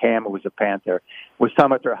talking about Cam, who was a Panther, was talking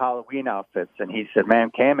about their Halloween outfits. And he said,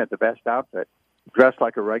 man, Cam had the best outfit, dressed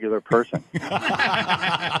like a regular person.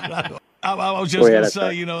 I was just going to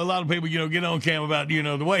say, a lot of people, get on Cam about,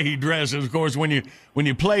 the way he dresses. Of course, when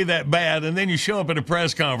you play that bad and then you show up at a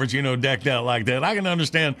press conference, decked out like that, I can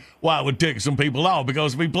understand why it would tick some people off,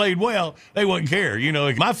 because if he played well, they wouldn't care.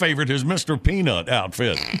 My favorite is Mr. Peanut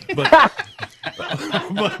outfit. But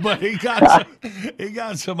he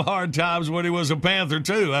got some hard times when he was a Panther,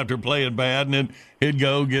 too, after playing bad, and then he'd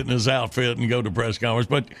go get in his outfit and go to press conference.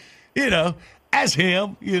 But, as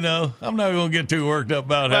him, I'm not going to get too worked up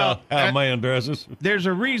about how a man dresses. There's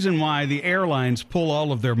a reason why the airlines pull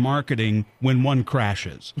all of their marketing when one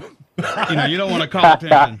crashes. You don't want to call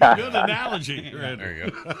attention. Good analogy. Right. There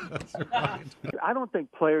you go. That's right. I don't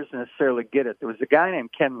think players necessarily get it. There was a guy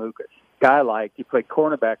named Ken Lucas. Guy I liked. He played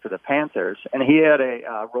cornerback for the Panthers, and he had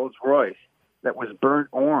a Rolls Royce that was burnt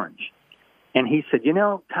orange. And he said,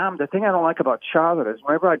 Tom, the thing I don't like about Charlotte is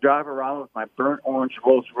whenever I drive around with my burnt orange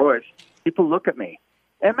Rolls Royce, people look at me.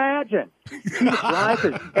 Imagine. He would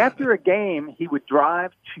drive after a game, he would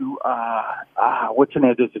drive to, what's the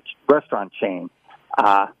name? There's a restaurant chain.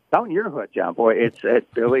 Down in your hood, John Boy. It's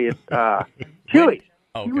Chili's.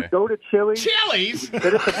 Okay. He would go to Chili's. Chili's? Sit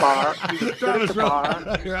at the bar.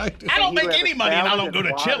 I don't make any money and I don't go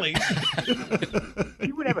to Chili's.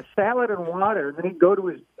 He would have a salad and water, and then he'd go to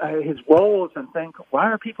his rolls and think, why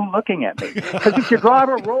are people looking at me? Because if you drive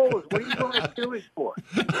a rolls, what are you going to Chili's for?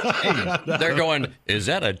 They're going, is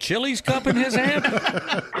that a Chili's cup in his hand?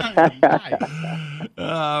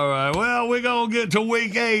 All right. Well, we're going to get to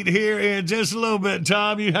week 8 here in just a little bit.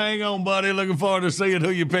 Tom, you hang on, buddy. Looking forward to seeing who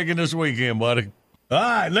you're picking this weekend, buddy. All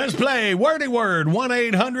right, let's play Wordy Word,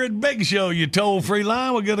 1-800-BIG-SHOW, your toll-free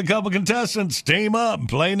line. We'll get a couple contestants, team up, and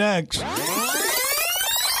play next.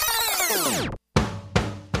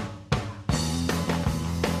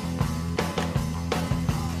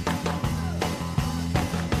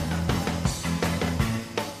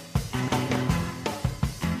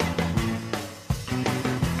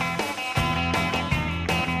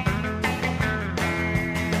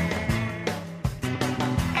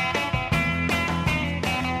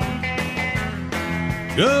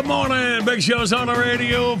 Good morning. Big Show's on the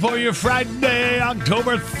radio for you Friday,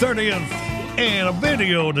 October 30th. And a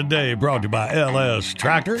video today brought to you by LS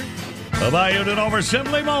Tractor. About unit over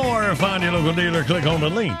simply more. Find your local dealer. Click on the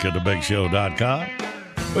link at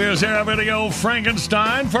thebigshow.com. We'll share a video,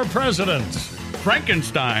 Frankenstein for President.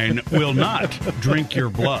 Frankenstein will not drink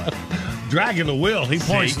your blood. Dracula will. He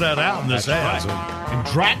points that out in this ad. Right. And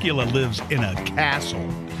Dracula lives in a castle.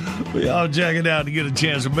 We all check it out to get a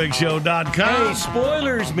chance at BigShow.com. Hey,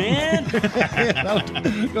 spoilers, man.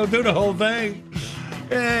 Go do the whole thing.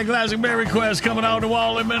 Yeah, Classic Bear Request coming on to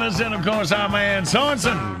all in minutes. And, of course, our man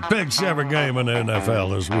Sorensen picks every game in the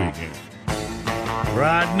NFL this weekend.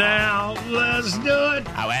 Right now, let's do it.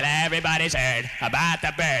 Oh, well, everybody's heard about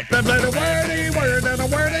the bird. Let's play the wordy word and a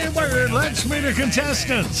wordy word. Let's meet the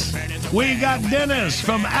contestants. We got Dennis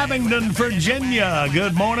from Abingdon, Virginia.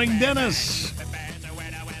 Good morning, Dennis.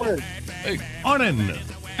 Hey, morning.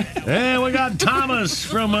 And we got Thomas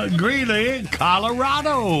from Greeley,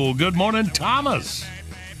 Colorado. Good morning, Thomas.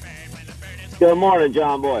 Good morning,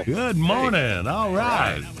 John Boy. Good morning. All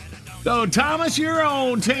right. So, Thomas, you're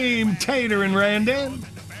on Team Tater and Randy.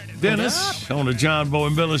 Dennis on the John Boy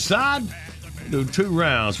and Billy side. Do 2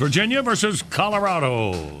 rounds. Virginia versus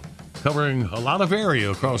Colorado. Covering a lot of area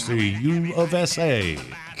across the U of S.A.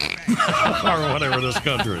 or whatever this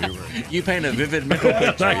country. You paint a vivid mental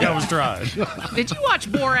picture. I was trying. Did you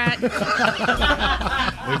watch Borat?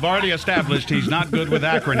 We've already established he's not good with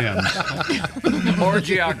acronyms. Or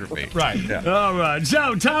geography. Right. Yeah. All right.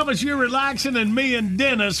 So, Thomas, you're relaxing, and me and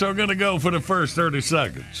Dennis are going to go for the first 30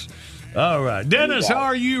 seconds. All right. Dennis,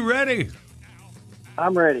 are you ready?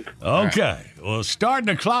 I'm ready. Okay. Well, starting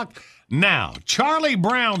the clock now. Charlie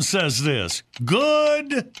Brown says this.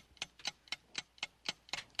 Good.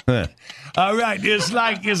 All right. It's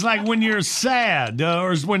like when you're sad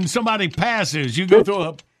or when somebody passes, you go through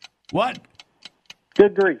a what?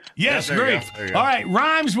 Good grief. Yes, grief. All right.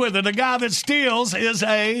 Rhymes with it. A guy that steals is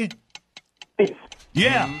a.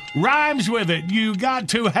 Yeah. Mm-hmm. Rhymes with it. You got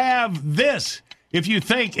to have this. If you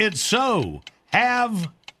think it's so, have.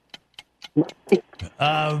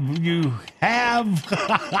 You have.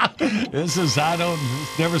 This is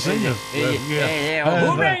never seen it.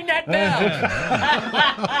 Who rang that bell?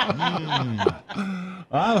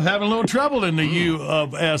 I'm having a little trouble in the U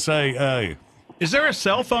of SAA. Is there a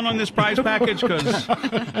cell phone on this prize package? Because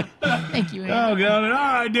Thank you, Andy. Oh, got it.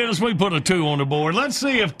 All right, Dennis, we put a 2 on the board. Let's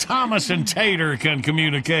see if Thomas and Tater can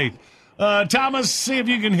communicate. Thomas, see if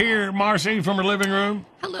you can hear Marcy from her living room.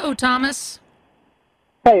 Hello, Thomas.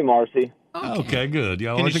 Hey, Marcy. Okay, good.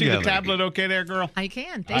 Y'all can are you see together. the tablet okay there, girl? I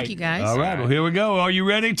can. Thank you, guys. All right, well, here we go. Are you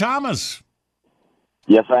ready, Thomas?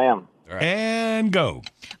 Yes, I am. And go.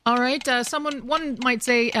 All right. One might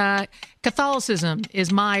say Catholicism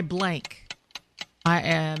is my blank.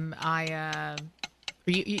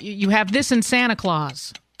 You have this in Santa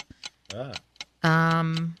Claus. Come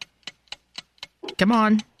on.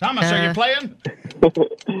 Thomas, are you playing?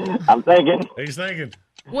 I'm thinking. He's thinking.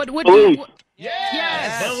 What would Belief. you...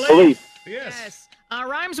 Yes. Belief. Yes.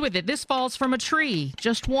 Rhymes with it. This falls from a tree.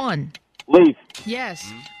 Just one. Leaf. Yes.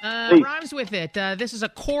 Leaf. Rhymes with it. This is a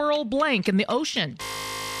coral blank in the ocean.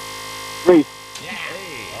 Leaf.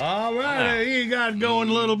 All right, you got going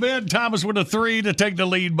a little bit. Thomas with a 3 to take the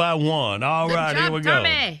lead by 1. All Good right, job, here we go.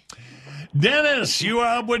 Tommy. Dennis, you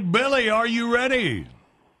are up with Billy. Are you ready?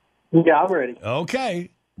 Yeah, I'm ready. Okay.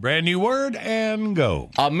 Brand new word and go.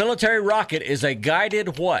 A military rocket is a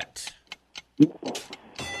guided what?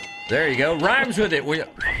 There you go. Rhymes with it.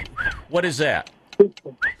 What is that?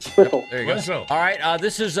 Whistle. There you go. Whistle. All right.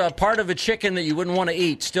 This is a part of a chicken that you wouldn't want to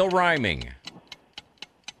eat. Still rhyming.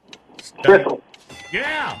 Whistle.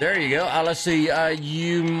 Yeah. There you go. Let's see.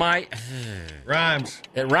 You might. Rhymes.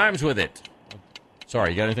 It rhymes with it.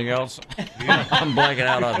 Sorry, you got anything else? I'm blanking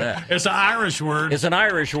out on that. It's an Irish word. It's an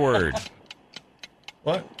Irish word.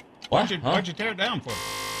 What? Why'd you tear it down for?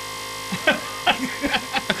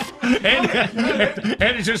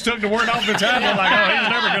 And he just took the word off the table like, oh, he's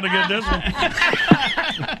never going to get this one.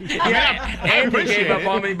 Andy gave up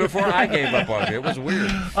on me before I gave up on you. It was weird.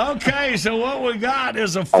 Okay, so what we got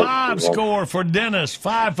is a 5 score for Dennis.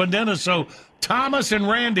 5 for Dennis. So Thomas and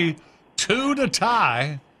Randy, 2 to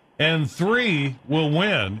tie, and 3 will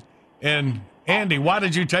win. And Andy, why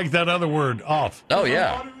did you take that other word off? Oh,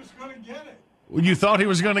 yeah. You thought he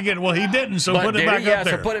was going to get it. Well, he didn't, so put it back up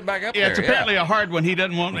there. So put it back up Yeah, there. it's apparently a hard one. He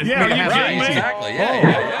doesn't want it. Yeah, to you have kidding me? Exactly.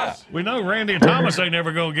 Yeah. We know Randy and Thomas ain't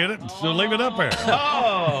never going to get it, so leave it up there.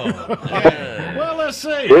 Oh. Well, let's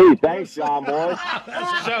see. Hey, thanks, John boy.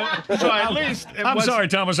 So at least I'm sorry,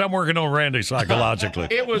 Thomas. I'm working on Randy psychologically.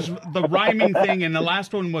 It was the rhyming thing, and the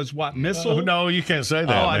last one was what? Missile? No, you can't say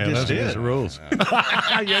that, Oh, man. I just That's did. against the rules.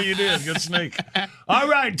 Yeah, you did. Good sneak. All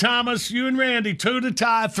right, Thomas, you and Randy, 2 to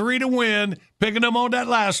tie, 3 to win. Picking them on that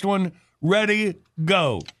last one. Ready,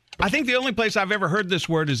 go. I think the only place I've ever heard this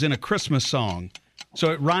word is in a Christmas song.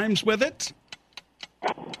 So it rhymes with it?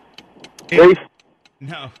 Leaf.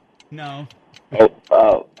 No.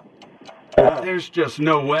 Oh. There's just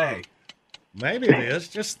no way. Maybe it is.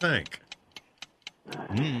 Just think.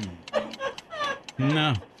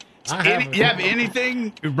 No. haven't. You have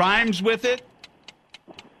anything that rhymes with it?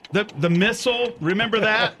 The missile, remember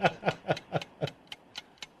that?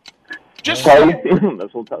 Just say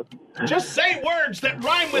words that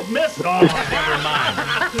rhyme with missile. Oh, never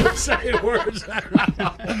mind. Say words.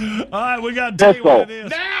 All right, we got to tell you what it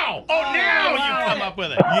is. Now! Now you come up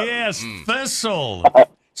with it. Yes, thistle.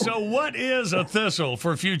 So what is a thistle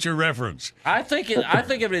for future reference? I think of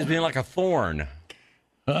it as being like a thorn.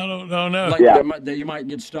 I don't know. Like that you might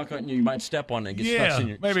get stuck on, you might step on it and get stuck in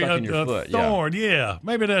your, maybe stuck in your foot. Thorn, yeah.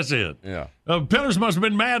 Maybe that's it. Yeah. Pillars must have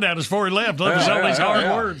been mad at us before he left. Left us all these hard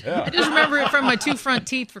words. I just remember it from my Two Front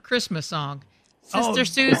Teeth for Christmas song. Sister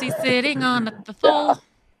Susie sitting on the thole.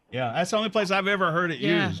 Yeah, that's the only place I've ever heard it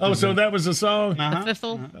used. Oh, so that was the song? The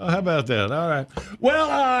thistle. Oh, how about that? All right.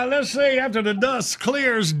 Well, let's see. After the dust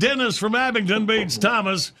clears, Dennis from Abington beats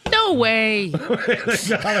Thomas. No way.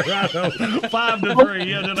 Colorado, 5-3.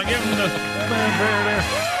 Yeah, did I give him the fanfare there?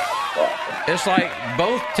 It's like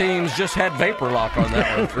both teams just had vapor lock on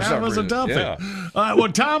that one for some reason. That was a toughie. Yeah. All right,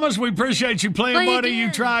 well, Thomas, we appreciate you playing, Play buddy. again.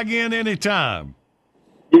 You try again anytime.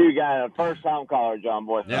 You got a first-time caller, John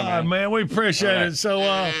boy. Yeah, man, we appreciate it. So,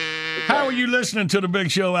 how are you listening to the big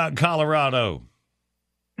show out in Colorado?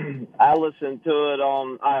 I listened to it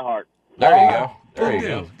on iHeart. There you go. Good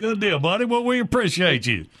deal. Good deal, buddy. Well, we appreciate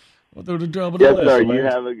you. Well, through the trouble Yes, to sir. listen, You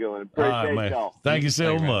man. have a good one. All right, Appreciate man. y'all. Thank you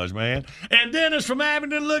so much, man. And Dennis from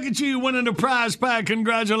Abington, look at you winning the prize pack.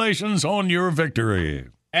 Congratulations on your victory.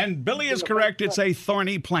 And Billy is correct. It's a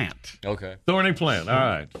thorny plant. Okay. Thorny plant. All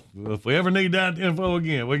right. Well, if we ever need that info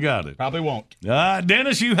again, we got it. Probably won't. All right,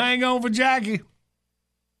 Dennis, you hang on for Jackie.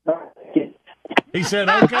 He said,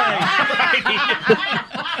 okay.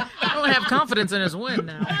 I don't have confidence in his win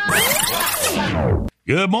now.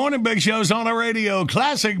 Good morning, Big Show's on the radio.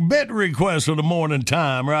 Classic bit request for the morning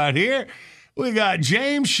time right here. We got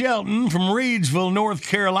James Shelton from Reedsville, North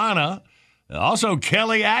Carolina. Also,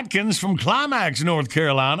 Kelly Atkins from Climax, North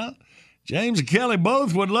Carolina. James and Kelly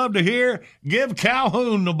both would love to hear Give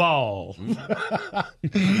Calhoun the Ball.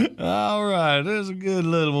 All right, there's a good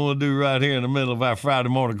little one we'll do right here in the middle of our Friday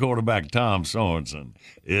morning quarterback, Tom Sorensen.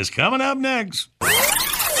 Is coming up next.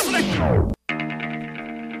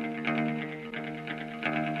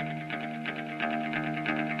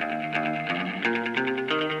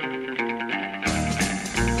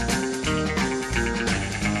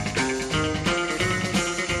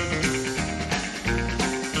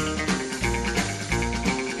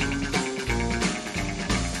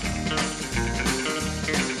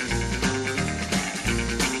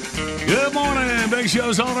 Good morning, Big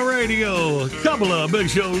Show's on the radio. A couple of Big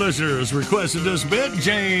Show listeners requested this bit.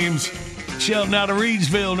 James Shelton out of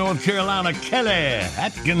Reidsville, North Carolina. Kelly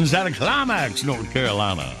Atkins out of Climax, North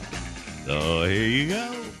Carolina. So here you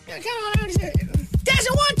go. That's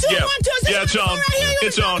a 1, 2, Yeah. 1, 2. Is this Yeah, it's one on. right here?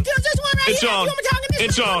 It's on. Is this one right It's here? on. You want me talking this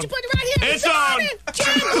It's one? on. You put it right here. It's on.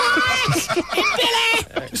 John Boy and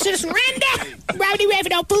Billy. Citizen Randa. Rowdy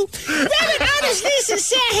Rabbit on Pooh. Rabbit, honestly,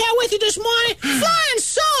 sincere here with you this morning. Flying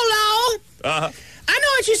solo. Uh-huh. I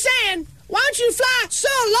know what you're saying. Why don't you fly so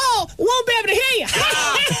low, we won't be able to hear you.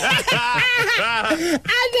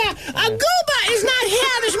 And Gooba is not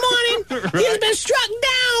here this morning. He's been struck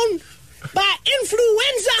down by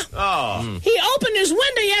influenza. Oh. He opened his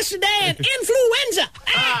window yesterday and influenza.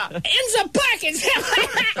 Enza Perkins.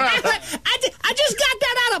 I just got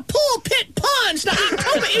that out of Pulpit Puns, the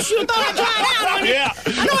October issue. Thought I'd try it out on you. Yeah.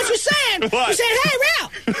 I know what you're saying. What? You said, hey,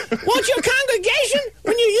 Ralph, won't your congregation,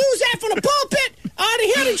 when you use that from the pulpit, to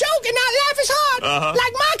hear the joke and not laugh as hard? Uh-huh.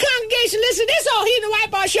 Like my congregation, listen, this old heathen white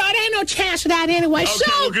bar show, there ain't no chance of that anyway. Okay, So,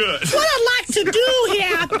 well, good. what I'd like to do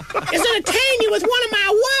here is entertain you with one of my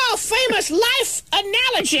world-famous life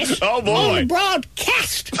analogies Oh, boy. on the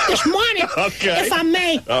broadcast this morning, Okay. if I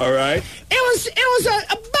may. All right. It was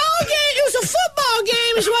a ball game. It was a football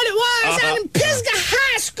game is what it was Uh-huh. in Pisgah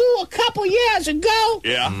High School a couple years ago.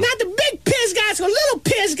 Yeah. Not the big Pisgah High School, little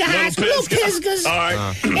Pisgah High School, little Pisgahs. All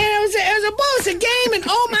right. And it was a game, and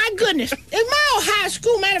oh my goodness. It's my old high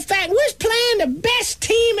school, matter of fact. We was playing the best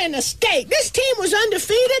team in the state. This team was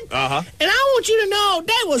undefeated. Uh-huh. And I want you to know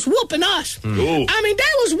they was whooping us. Ooh. I mean,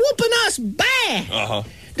 they was whooping us bad. Uh-huh.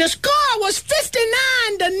 The score was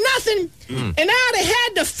 59-0, and I'd have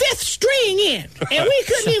had the fifth string in. And we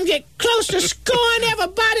couldn't even get close to scoring.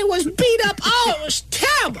 Everybody was beat up. Oh, it was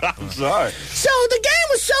terrible. I'm sorry. So the game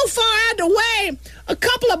was so far out the way, a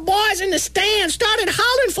couple of boys in the stand started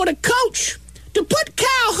hollering for the coach to put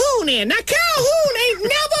Calhoun in. Now, Calhoun ain't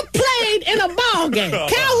never played in a ball game.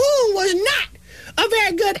 Calhoun was not a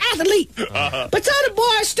very good athlete. But so the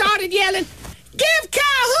boys started yelling, give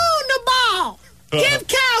Calhoun the ball. Give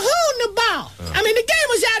Calhoun the ball. I mean, the game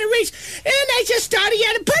was out of reach. And they just started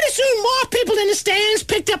yelling. Pretty soon, more people in the stands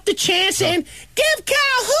picked up the chant saying, give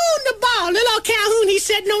Calhoun the ball. Little old Calhoun, he's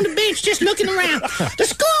sitting on the bench just looking around. The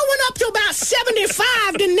score went up to about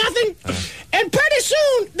 75-0. And pretty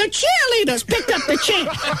soon, the cheerleaders picked up the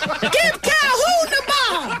chant. Give Calhoun the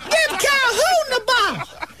ball. Give Calhoun the ball.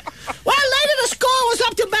 Well, later the score was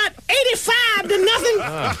up to about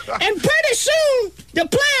 85-0. And pretty soon, the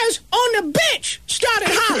players on the bench started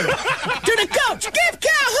hollering to the coach, give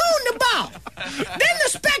Calhoun the ball. Then the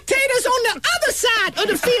spectators on the other side of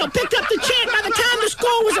the field picked up the chant. By the time the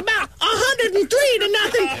score was about 103-0,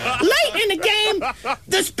 late in the game,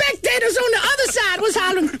 the spectators on the other side was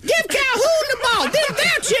hollering, give Calhoun the ball. Then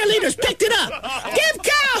their cheerleaders picked it up. Give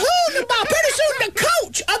Calhoun the ball. Pretty soon the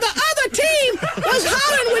coach of the other team was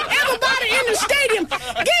hollering with everybody in the stadium,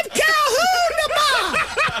 give Calhoun the ball.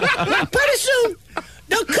 Now, pretty soon,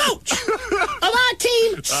 the coach of our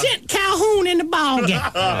team sent Calhoun in the ball game.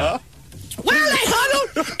 Well, they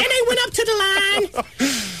huddled, and they went up to the line,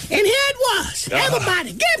 and here it was.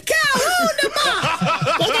 Everybody, give Calhoun the ball.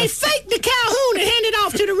 Well, they faked the Calhoun and handed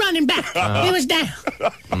off to the running back. He was down.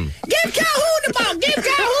 Give Calhoun the ball. Give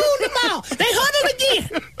Calhoun the ball. They huddled again.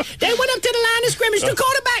 They went up to the line of scrimmage. The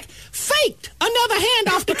quarterback faked another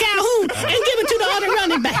handoff to Calhoun and give it to the other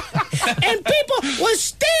running back. And people was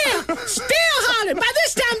still hollering. By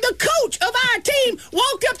this time, the coach of our team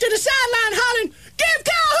walked up to the sideline hollering, give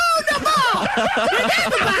Calhoun the ball. And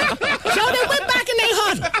everybody. So they went back and they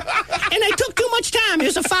huddled. And they took too much time. It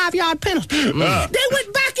was a 5-yard penalty. They went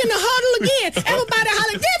back in the huddle again. Everybody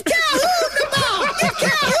hollered, give Calhoun the ball. Give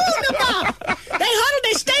Calhoun the ball. They huddled.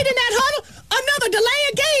 They stayed in that huddle. Another delay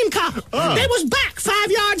of game call. They was back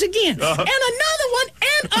 5 yards again. And another one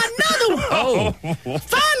and another one.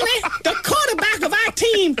 Finally, the quarterback of our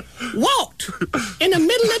team walked in the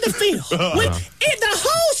middle of the field. With the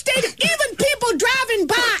whole stadium, even people driving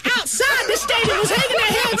by outside the stadium was hanging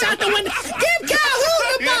their heads out the window.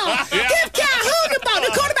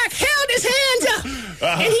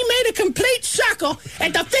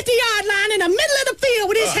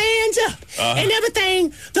 up, and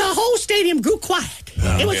everything, the whole stadium grew quiet.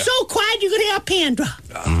 It was so quiet you could hear a pin drop.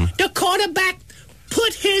 The quarterback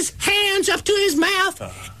put his hands up to his mouth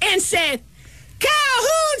and said,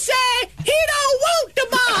 Calhoun said he don't want the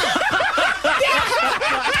ball.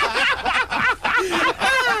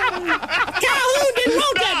 Calhoun didn't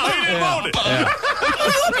want that ball. He didn't want it. I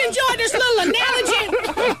hope you enjoyed this little analogy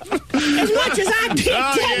as much as I did.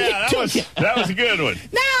 That was a good one.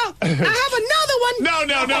 Now, I have another one. No.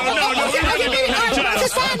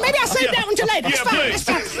 That's fine. Maybe I'll save that one till later. That's fine. Please.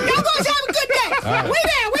 That's fine. Y'all boys have a good day. Right.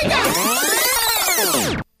 We go.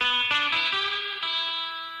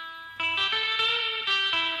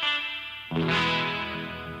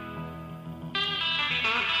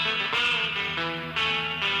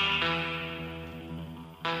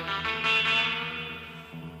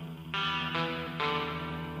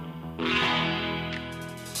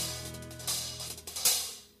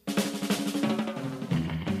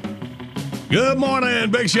 Good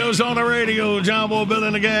morning. Big Show's on the radio. John Boy, Bill,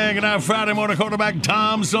 and the gang, and our Friday morning quarterback,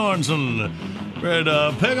 Tom Sorensen. Ready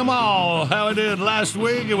to pick them all. How he did last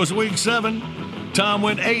week. It was week 7. Tom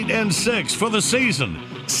went 8-6 for the season.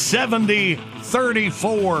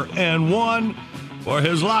 70-34-1. For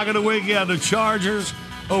his lock of the week, he had the Chargers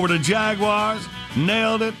over the Jaguars.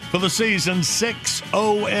 Nailed it for the season.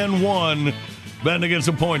 6-0-1. Betting against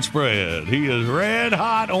the point spread. He is red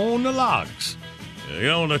hot on the locks.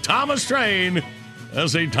 On the Thomas train,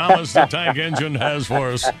 as the Thomas the Tank Engine has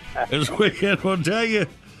for us this weekend. We'll tell you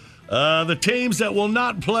the teams that will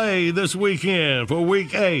not play this weekend for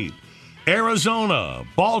week 8. Arizona,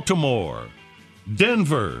 Baltimore,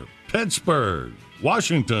 Denver, Pittsburgh,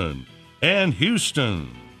 Washington, and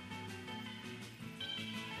Houston.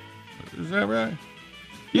 Is that right?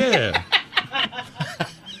 Yeah.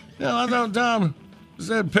 No, I thought Tom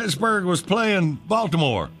said Pittsburgh was playing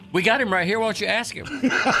Baltimore. We got him right here. Why don't you ask him?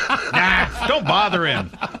 Don't bother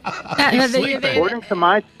him. According to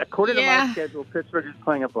my schedule, Pittsburgh is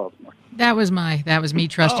playing at Baltimore. That was me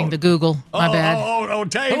trusting the Google. My bad. Oh,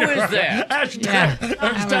 Tater. Who is that? That's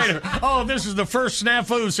Tater. Oh, this is the first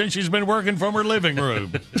snafu since she's been working from her living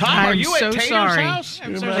room. Tom, are you so at Tater's sorry. house?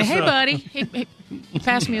 Hey, buddy. Hey,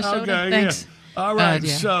 pass me a soda. Okay, Thanks. Yeah. All right,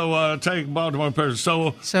 Yeah. so take Baltimore.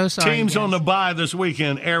 So sorry, teams guys. on the bye this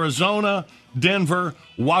weekend: Arizona, Denver,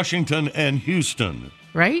 Washington, and Houston.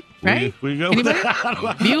 Right? We go. Anybody? I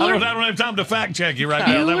Bueller? don't have time to fact check you right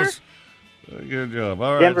now. That was good job.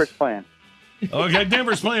 All right. Denver's playing. Okay,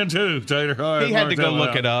 Denver's playing too, Tater. All right, He had to go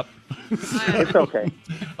look it up. It's okay.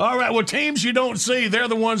 All right, well, teams you don't see, they're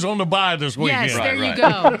the ones on the bye this weekend. Yes, there you go.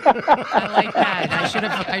 I like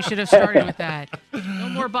that. I should have started with that. No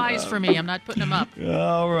more buys for me. I'm not putting them up.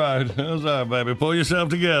 All right. How's that, baby? Pull yourself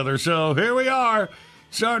together. So here we are,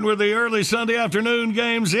 starting with the early Sunday afternoon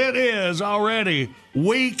games. It is already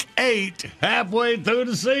week 8, halfway through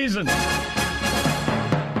the season.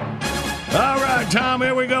 All right, Tom,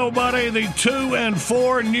 here we go, buddy. The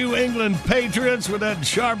 2-4 New England Patriots with that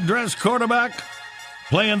sharp-dressed quarterback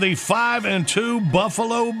playing the 5-2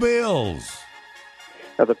 Buffalo Bills.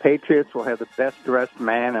 Now, the Patriots will have the best-dressed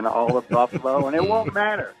man in all of Buffalo, and it won't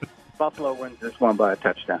matter. Buffalo wins this one by a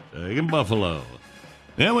touchdown. Taking Buffalo.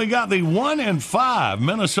 Then we got the 1-5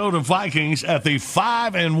 Minnesota Vikings at the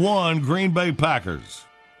 5-1 Green Bay Packers.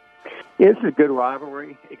 It's a good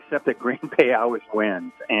rivalry, except that Green Bay always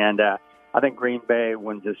wins, and I think Green Bay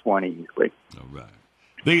wins this one easily. All right.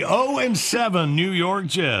 The 0-7 New York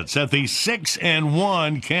Jets at the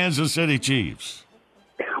 6-1 Kansas City Chiefs.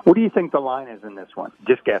 What do you think the line is in this one?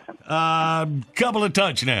 Just guessing. Couple of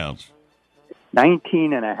touchdowns.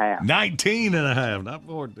 19.5. 19.5, not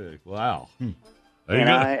 40. Wow. There you And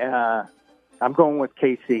go. I'm going with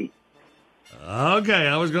KC. Okay,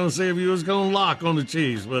 I was going to see if you was going to lock on the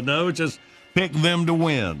Chiefs, but no, just pick them to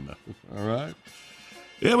win. All right.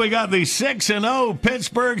 Here we got the 6-0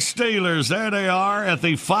 Pittsburgh Steelers. There they are at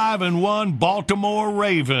the 5-1 Baltimore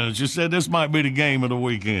Ravens. You said this might be the game of the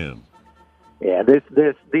weekend. Yeah, these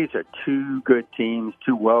are two good teams,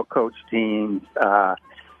 two well-coached teams,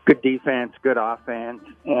 good defense, good offense,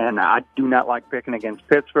 and I do not like picking against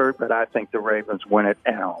Pittsburgh, but I think the Ravens win it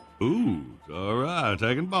at home. Ooh, all right,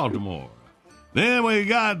 taking Baltimore. Then we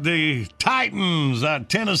got the Titans,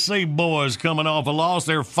 Tennessee boys, coming off a loss.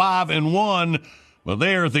 They're 5-1, but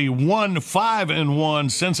they're the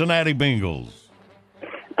 5-1 Cincinnati Bengals.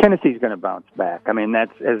 Tennessee's going to bounce back. I mean,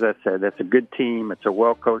 that's, as I said, that's a good team. It's a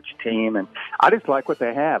well-coached team, and I just like what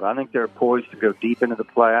they have. I think they're poised to go deep into the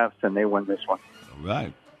playoffs, and they win this one. All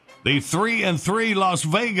right. The 3-3 Las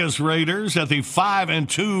Vegas Raiders at the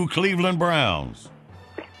 5-2 Cleveland Browns.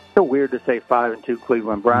 So weird to say 5-2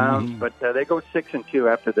 Cleveland Browns, but they go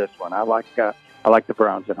 6-2 after this one. I like the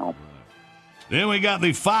Browns at home. Then we got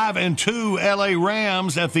the 5-2 L.A.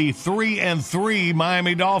 Rams at the 3-3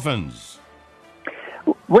 Miami Dolphins.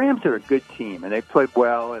 Rams are a good team, and they played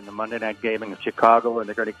well in the Monday night game in Chicago, and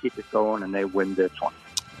they're going to keep it going, and they win this one.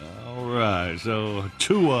 All right, so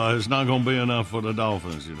Tua is not going to be enough for the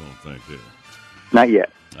Dolphins, you don't think, there? Not yet.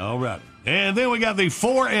 All right. And then we got the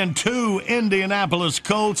 4-2 Indianapolis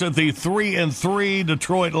Colts at the 3-3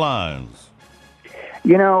 Detroit Lions.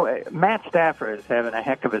 You know, Matt Stafford is having a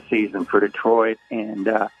heck of a season for Detroit, and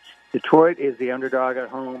Detroit is the underdog at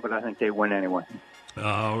home, but I think they win anyway.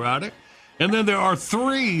 All righty. And then there are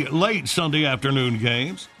 3 late Sunday afternoon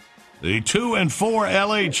games. The 2-4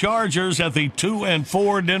 L.A. Chargers at the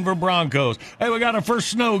 2-4 Denver Broncos. Hey, we got our first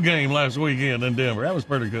snow game last weekend in Denver. That was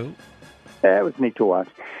pretty cool. That was neat to watch.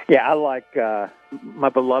 Yeah, I like my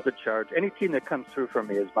beloved Chargers. Any team that comes through for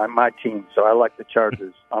me is my team, so I like the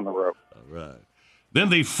Chargers on the road. All right. Then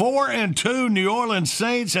the 4-2 New Orleans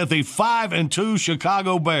Saints at the 5-2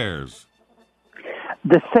 Chicago Bears.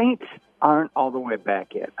 The Saints aren't all the way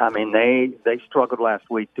back yet. I mean, they struggled last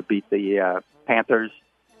week to beat the Panthers,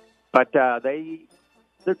 but they're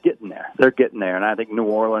getting there. They're getting there, and I think New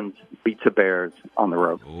Orleans beats the Bears on the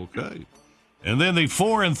road. Okay. And then the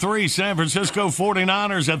 4-3 San Francisco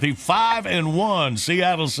 49ers at the 5-1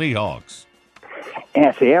 Seattle Seahawks.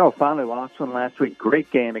 Yeah, Seattle finally lost one last week. Great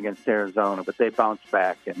game against Arizona, but they bounced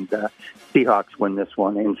back, and Seahawks win this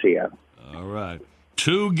one in Seattle. All right.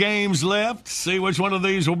 2 games left. See which one of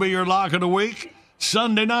these will be your lock of the week.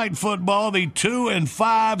 Sunday night football, the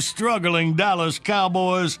 2-5 struggling Dallas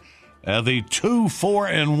Cowboys at the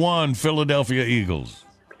 2-4-1 Philadelphia Eagles.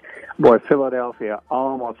 Boy, Philadelphia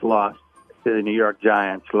almost lost to the New York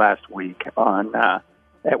Giants last week.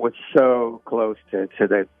 That was so close to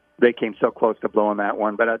they came so close to blowing that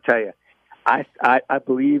one. But I'll tell you, I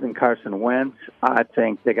believe in Carson Wentz. I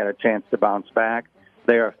think they got a chance to bounce back.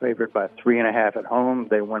 They are favored by 3.5 at home.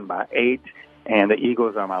 They win by 8, and the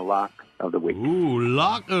Eagles are my lock of the week. Ooh,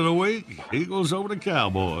 lock of the week. Eagles over the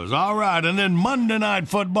Cowboys. All right, and then Monday Night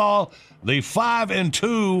Football, the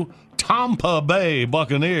 5-2 Tampa Bay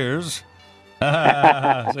Buccaneers. See what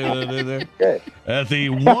I did there? Good. At the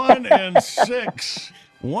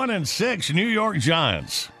 1-6 New York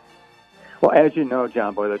Giants. Well, as you know,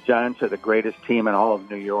 John Boy, the Giants are the greatest team in all of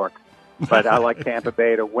New York. But I like Tampa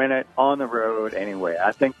Bay to win it on the road anyway.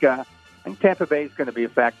 I think Tampa Bay is going to be a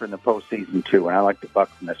factor in the postseason, too, and I like the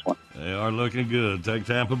Bucs in this one. They are looking good. Take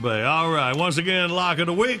Tampa Bay. All right, once again, lock of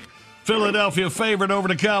the week. Philadelphia favored over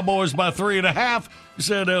the Cowboys by 3.5. You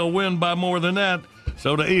said they'll win by more than that.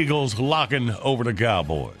 So the Eagles locking over the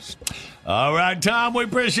Cowboys. All right, Tom, we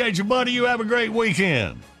appreciate you, buddy. You have a great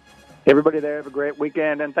weekend. Everybody there, have a great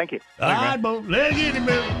weekend, and thank you. All right, Bo. Let's get it,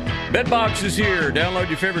 man. BetBox is here. Download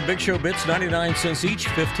your favorite Big Show bits, 99 cents each,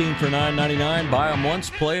 15 for $9.99. Buy them once,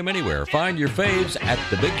 play them anywhere. Find your faves at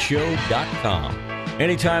thebigshow.com.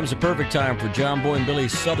 Anytime's the perfect time for John Boy and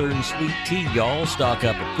Billy's Southern Sweet Tea, y'all. Stock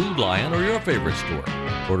up at Food Lion or your favorite store.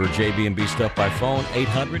 Order JB&B Stuff by phone,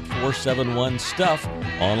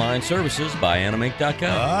 800-471-STUFF. Online services by animate.com.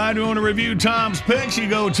 I do want to review Tom's picks. You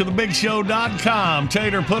go to thebigshow.com.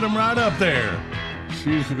 Tater put them right up there.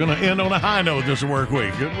 She's going to end on a high note this work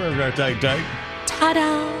week. Good work, right, Tate.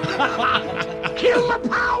 Ta-da! Kill the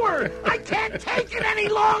power! I can't take it any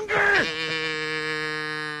longer!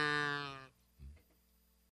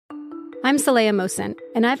 I'm Saleha Mohsen,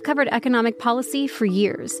 and I've covered economic policy for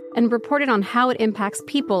years and reported on how it impacts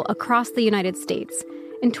people across the United States.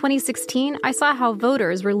 In 2016, I saw how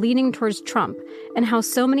voters were leaning towards Trump and how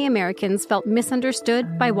so many Americans felt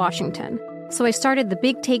misunderstood by Washington. So I started The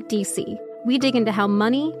Big Take DC. We dig into how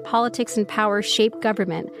money, politics, and power shape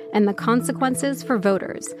government and the consequences for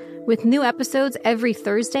voters. With new episodes every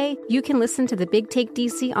Thursday, you can listen to The Big Take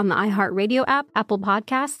DC on the iHeartRadio app, Apple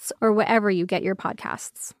Podcasts, or wherever you get your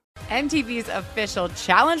podcasts. MTV's official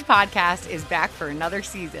Challenge podcast is back for another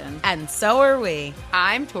season. And so are we.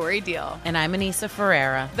 I'm Tori Deal. And I'm Anissa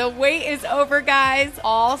Ferreira. The wait is over, guys.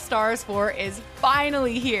 All Stars 4 is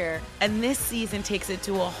finally here. And this season takes it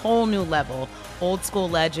to a whole new level. Old school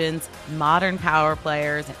legends, modern power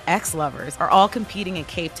players, and ex-lovers are all competing in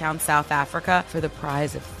Cape Town, South Africa for the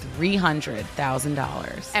prize of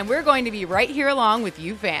 $300,000. And we're going to be right here along with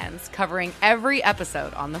you fans, covering every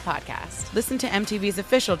episode on the podcast. Listen to MTV's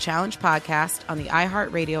official Challenge podcast on the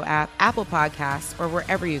iHeartRadio app, Apple Podcasts, or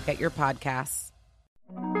wherever you get your podcasts.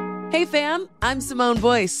 Hey fam, I'm Simone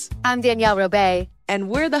Boyce. I'm Danielle Robay. And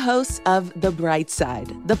we're the hosts of The Bright Side,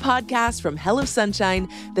 the podcast from Hello Sunshine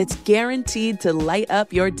that's guaranteed to light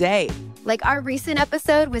up your day. Like our recent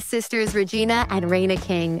episode with sisters Regina and Raina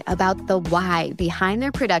King about the why behind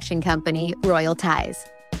their production company, Royal Ties.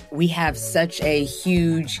 We have such a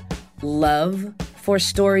huge love for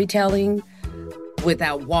storytelling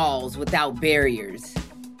without walls, without barriers.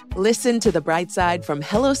 Listen to The Bright Side from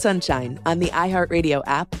Hello Sunshine on the iHeartRadio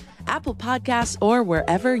app, Apple Podcasts, or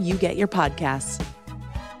wherever you get your podcasts.